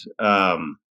leagues,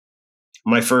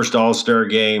 my first All-Star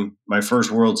game, my first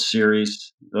World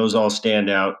Series, those all stand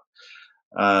out.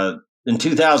 in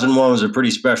 2001 was a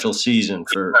pretty special season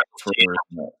for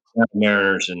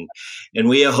Mariners, and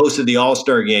we hosted the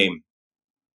All-Star game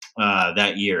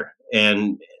that year,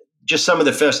 and just some of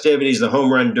the festivities, the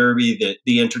home run derby,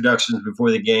 the introductions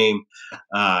before the game,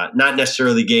 not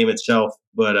necessarily the game itself,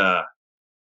 but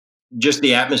just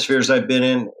the atmospheres I've been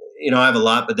in. I have a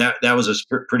lot, but that was a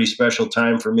pretty special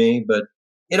time for me. But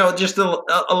just a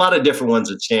lot of different ones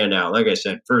that stand out. Like I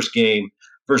said, first game,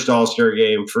 first All-Star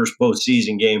game, first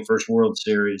postseason game, first World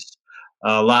Series,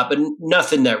 a lot, but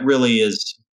nothing that really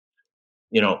is,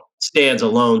 stands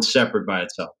alone, separate by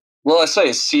itself. Well, I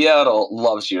say Seattle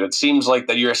loves you. It seems like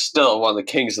that you're still one of the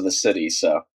kings of the city,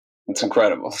 so it's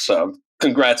incredible. So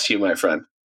congrats to you, my friend.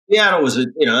 Seattle was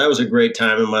that was a great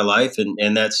time in my life,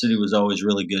 and that city was always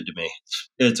really good to me.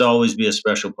 It's always be a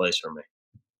special place for me.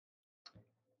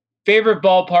 Favorite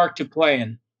ballpark to play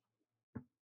in?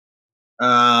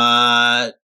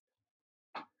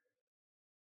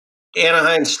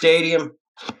 Anaheim Stadium.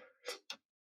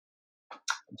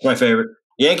 It's my favorite.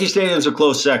 Yankee Stadium's a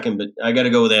close second, but I got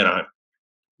to go with Anaheim.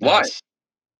 Why?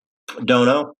 Don't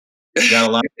know. Got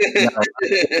a lot.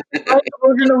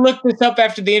 We're gonna look this up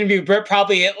after the interview. Brett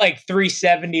probably hit like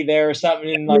 370 there or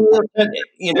something. And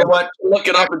you know what? Look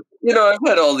it up. I've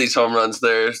had all these home runs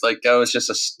there. It's like I was just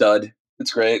a stud.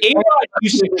 It's great. A-Rod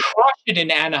used to crush it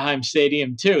in Anaheim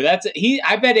Stadium too. I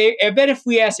bet if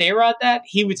we asked A-Rod that,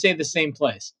 he would say the same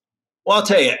place. Well, I'll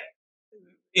tell you,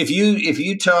 if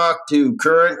you talk to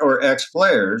current or ex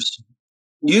players,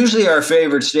 usually our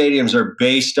favorite stadiums are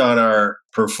based on our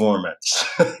performance,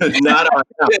 not on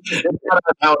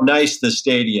how nice the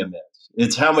stadium is.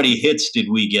 It's how many hits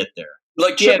did we get there.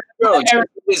 Like Chipper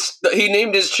Jones, he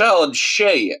named his child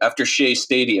Shea after Shea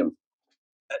Stadium.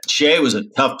 Shea was a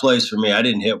tough place for me. I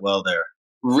didn't hit well there.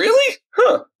 Really?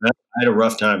 Huh. I had a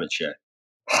rough time at Shea.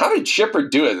 How did Chipper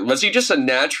do it? Was he just a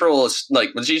natural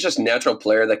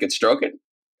player that could stroke it?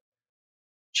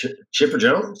 Chipper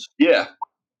Jones? Yeah.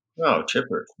 Oh,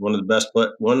 Chipper, one of the best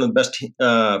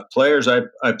players I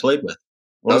played with.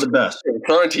 One of the best.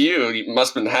 According to you, you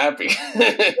must have been happy.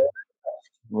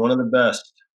 One of the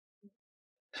best.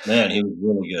 Man, he was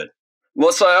really good.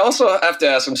 Well, so I also have to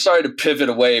ask, I'm sorry to pivot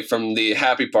away from the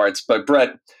happy parts, but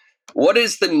Brett, what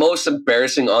is the most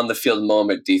embarrassing on-the-field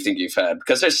moment do you think you've had?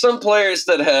 Because there's some players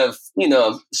that have,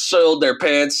 soiled their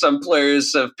pants. Some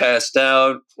players have passed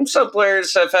out. Some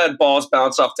players have had balls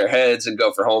bounce off their heads and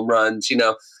go for home runs. You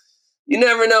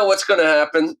never know what's going to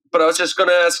happen. But I was just going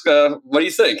to ask, what do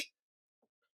you think?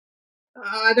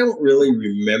 I don't really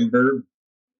remember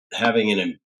having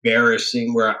an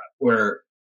embarrassing where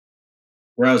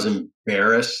I was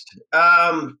embarrassed.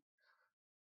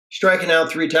 Striking out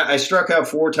 3 times. I struck out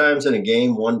 4 times in a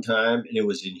game one time, and it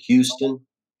was in Houston.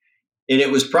 And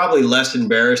it was probably less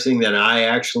embarrassing than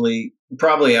I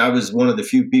was one of the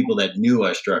few people that knew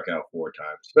I struck out 4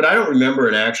 times. But I don't remember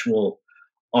an actual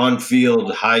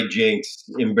on-field hijinks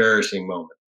embarrassing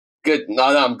moment. Good. No,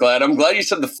 I'm glad. I'm glad you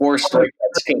said the 4 strikeouts.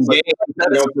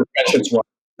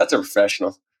 That's a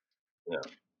professional. Yeah.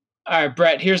 All right,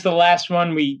 Brett, here's the last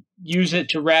one. We use it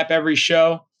to wrap every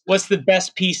show. What's the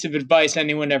best piece of advice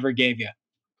anyone ever gave you?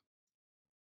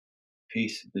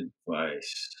 Piece of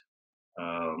advice.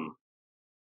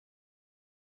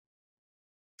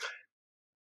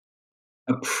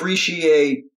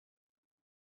 Appreciate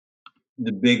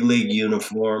the big league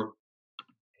uniform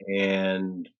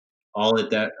and all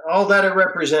that it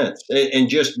represents, and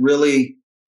just really,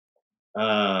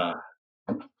 I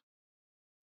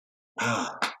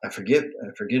forget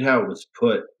how it was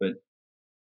put, but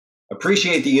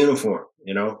appreciate the uniform,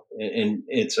 and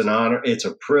it's an honor, it's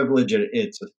a privilege, and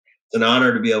it's an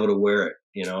honor to be able to wear it.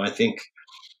 I think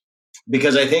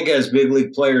as big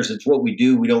league players, it's what we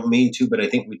do. We don't mean to, but I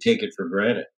think we take it for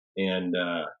granted. And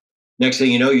next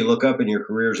thing you know, you look up and your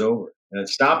career's over. And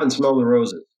stop and smell the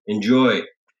roses. Enjoy,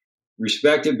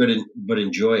 respect it, but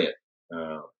enjoy it.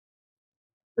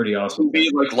 Pretty awesome. Be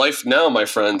like life now, my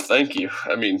friend. Thank you.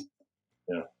 Yeah.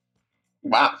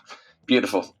 Wow.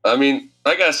 Beautiful. I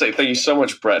gotta say, thank you so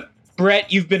much, Brett.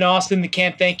 Brett, you've been awesome.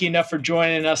 Can't thank you enough for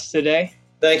joining us today.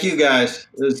 Thank you, guys.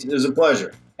 It was a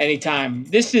pleasure. Anytime.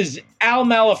 This is Al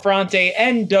Malafronte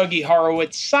and Dougie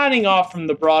Horowitz signing off from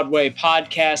the Broadway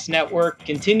Podcast Network.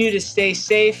 Continue to stay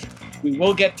safe. We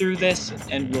will get through this,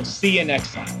 and we'll see you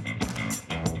next time.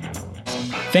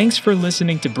 Thanks for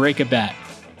listening to Break a Bat.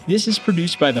 This is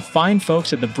produced by the fine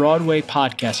folks at the Broadway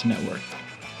Podcast Network.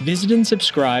 Visit and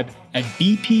subscribe at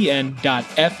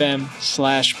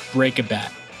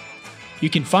bpn.fm/breakabat. You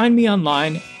can find me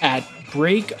online at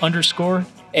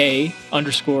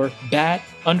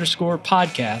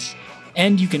break_a_bat_podcast.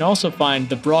 And you can also find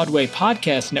the Broadway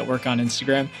Podcast Network on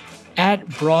Instagram at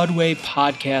Broadway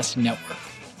Podcast Network.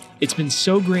 It's been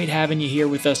so great having you here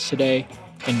with us today,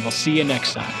 and we'll see you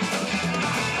next time.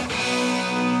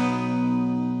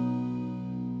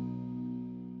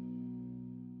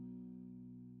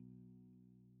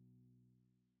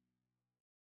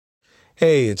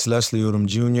 Hey, it's Leslie Odom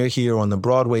Jr. here on the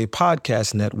Broadway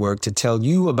Podcast Network to tell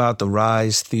you about the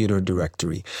Rise Theater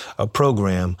Directory, a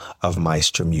program of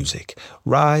Maestro Music.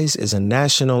 Rise is a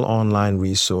national online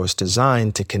resource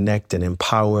designed to connect and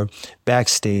empower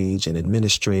backstage and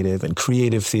administrative and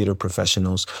creative theater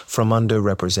professionals from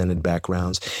underrepresented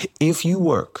backgrounds. If you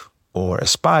work or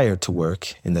aspire to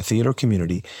work in the theater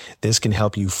community, this can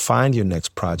help you find your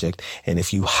next project. And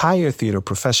if you hire theater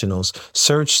professionals,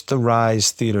 search the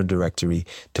Rise Theater Directory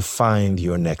to find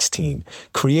your next team.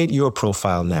 Create your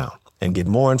profile now and get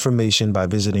more information by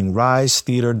visiting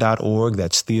risetheater.org.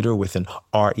 That's theater with an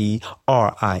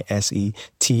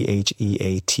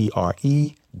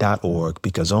RERISETHEATRE.org,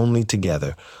 because only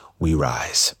together we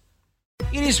rise.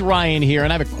 It is Ryan here,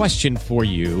 and I have a question for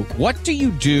you. What do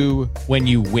you do when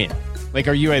you win? Like,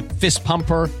 are you a fist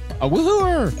pumper, a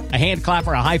woohooer, a hand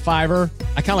clapper, a high fiver?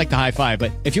 I kind of like the high five,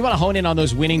 but if you want to hone in on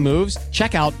those winning moves,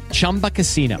 check out Chumba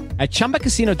Casino. At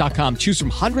ChumbaCasino.com, choose from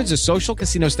hundreds of social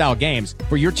casino-style games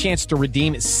for your chance to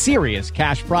redeem serious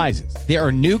cash prizes. There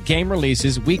are new game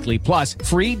releases weekly, plus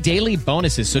free daily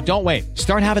bonuses. So don't wait.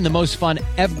 Start having the most fun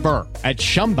ever at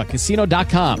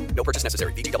ChumbaCasino.com. No purchase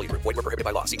necessary. VGW Group. Void where prohibited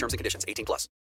by law. See terms and conditions. 18+.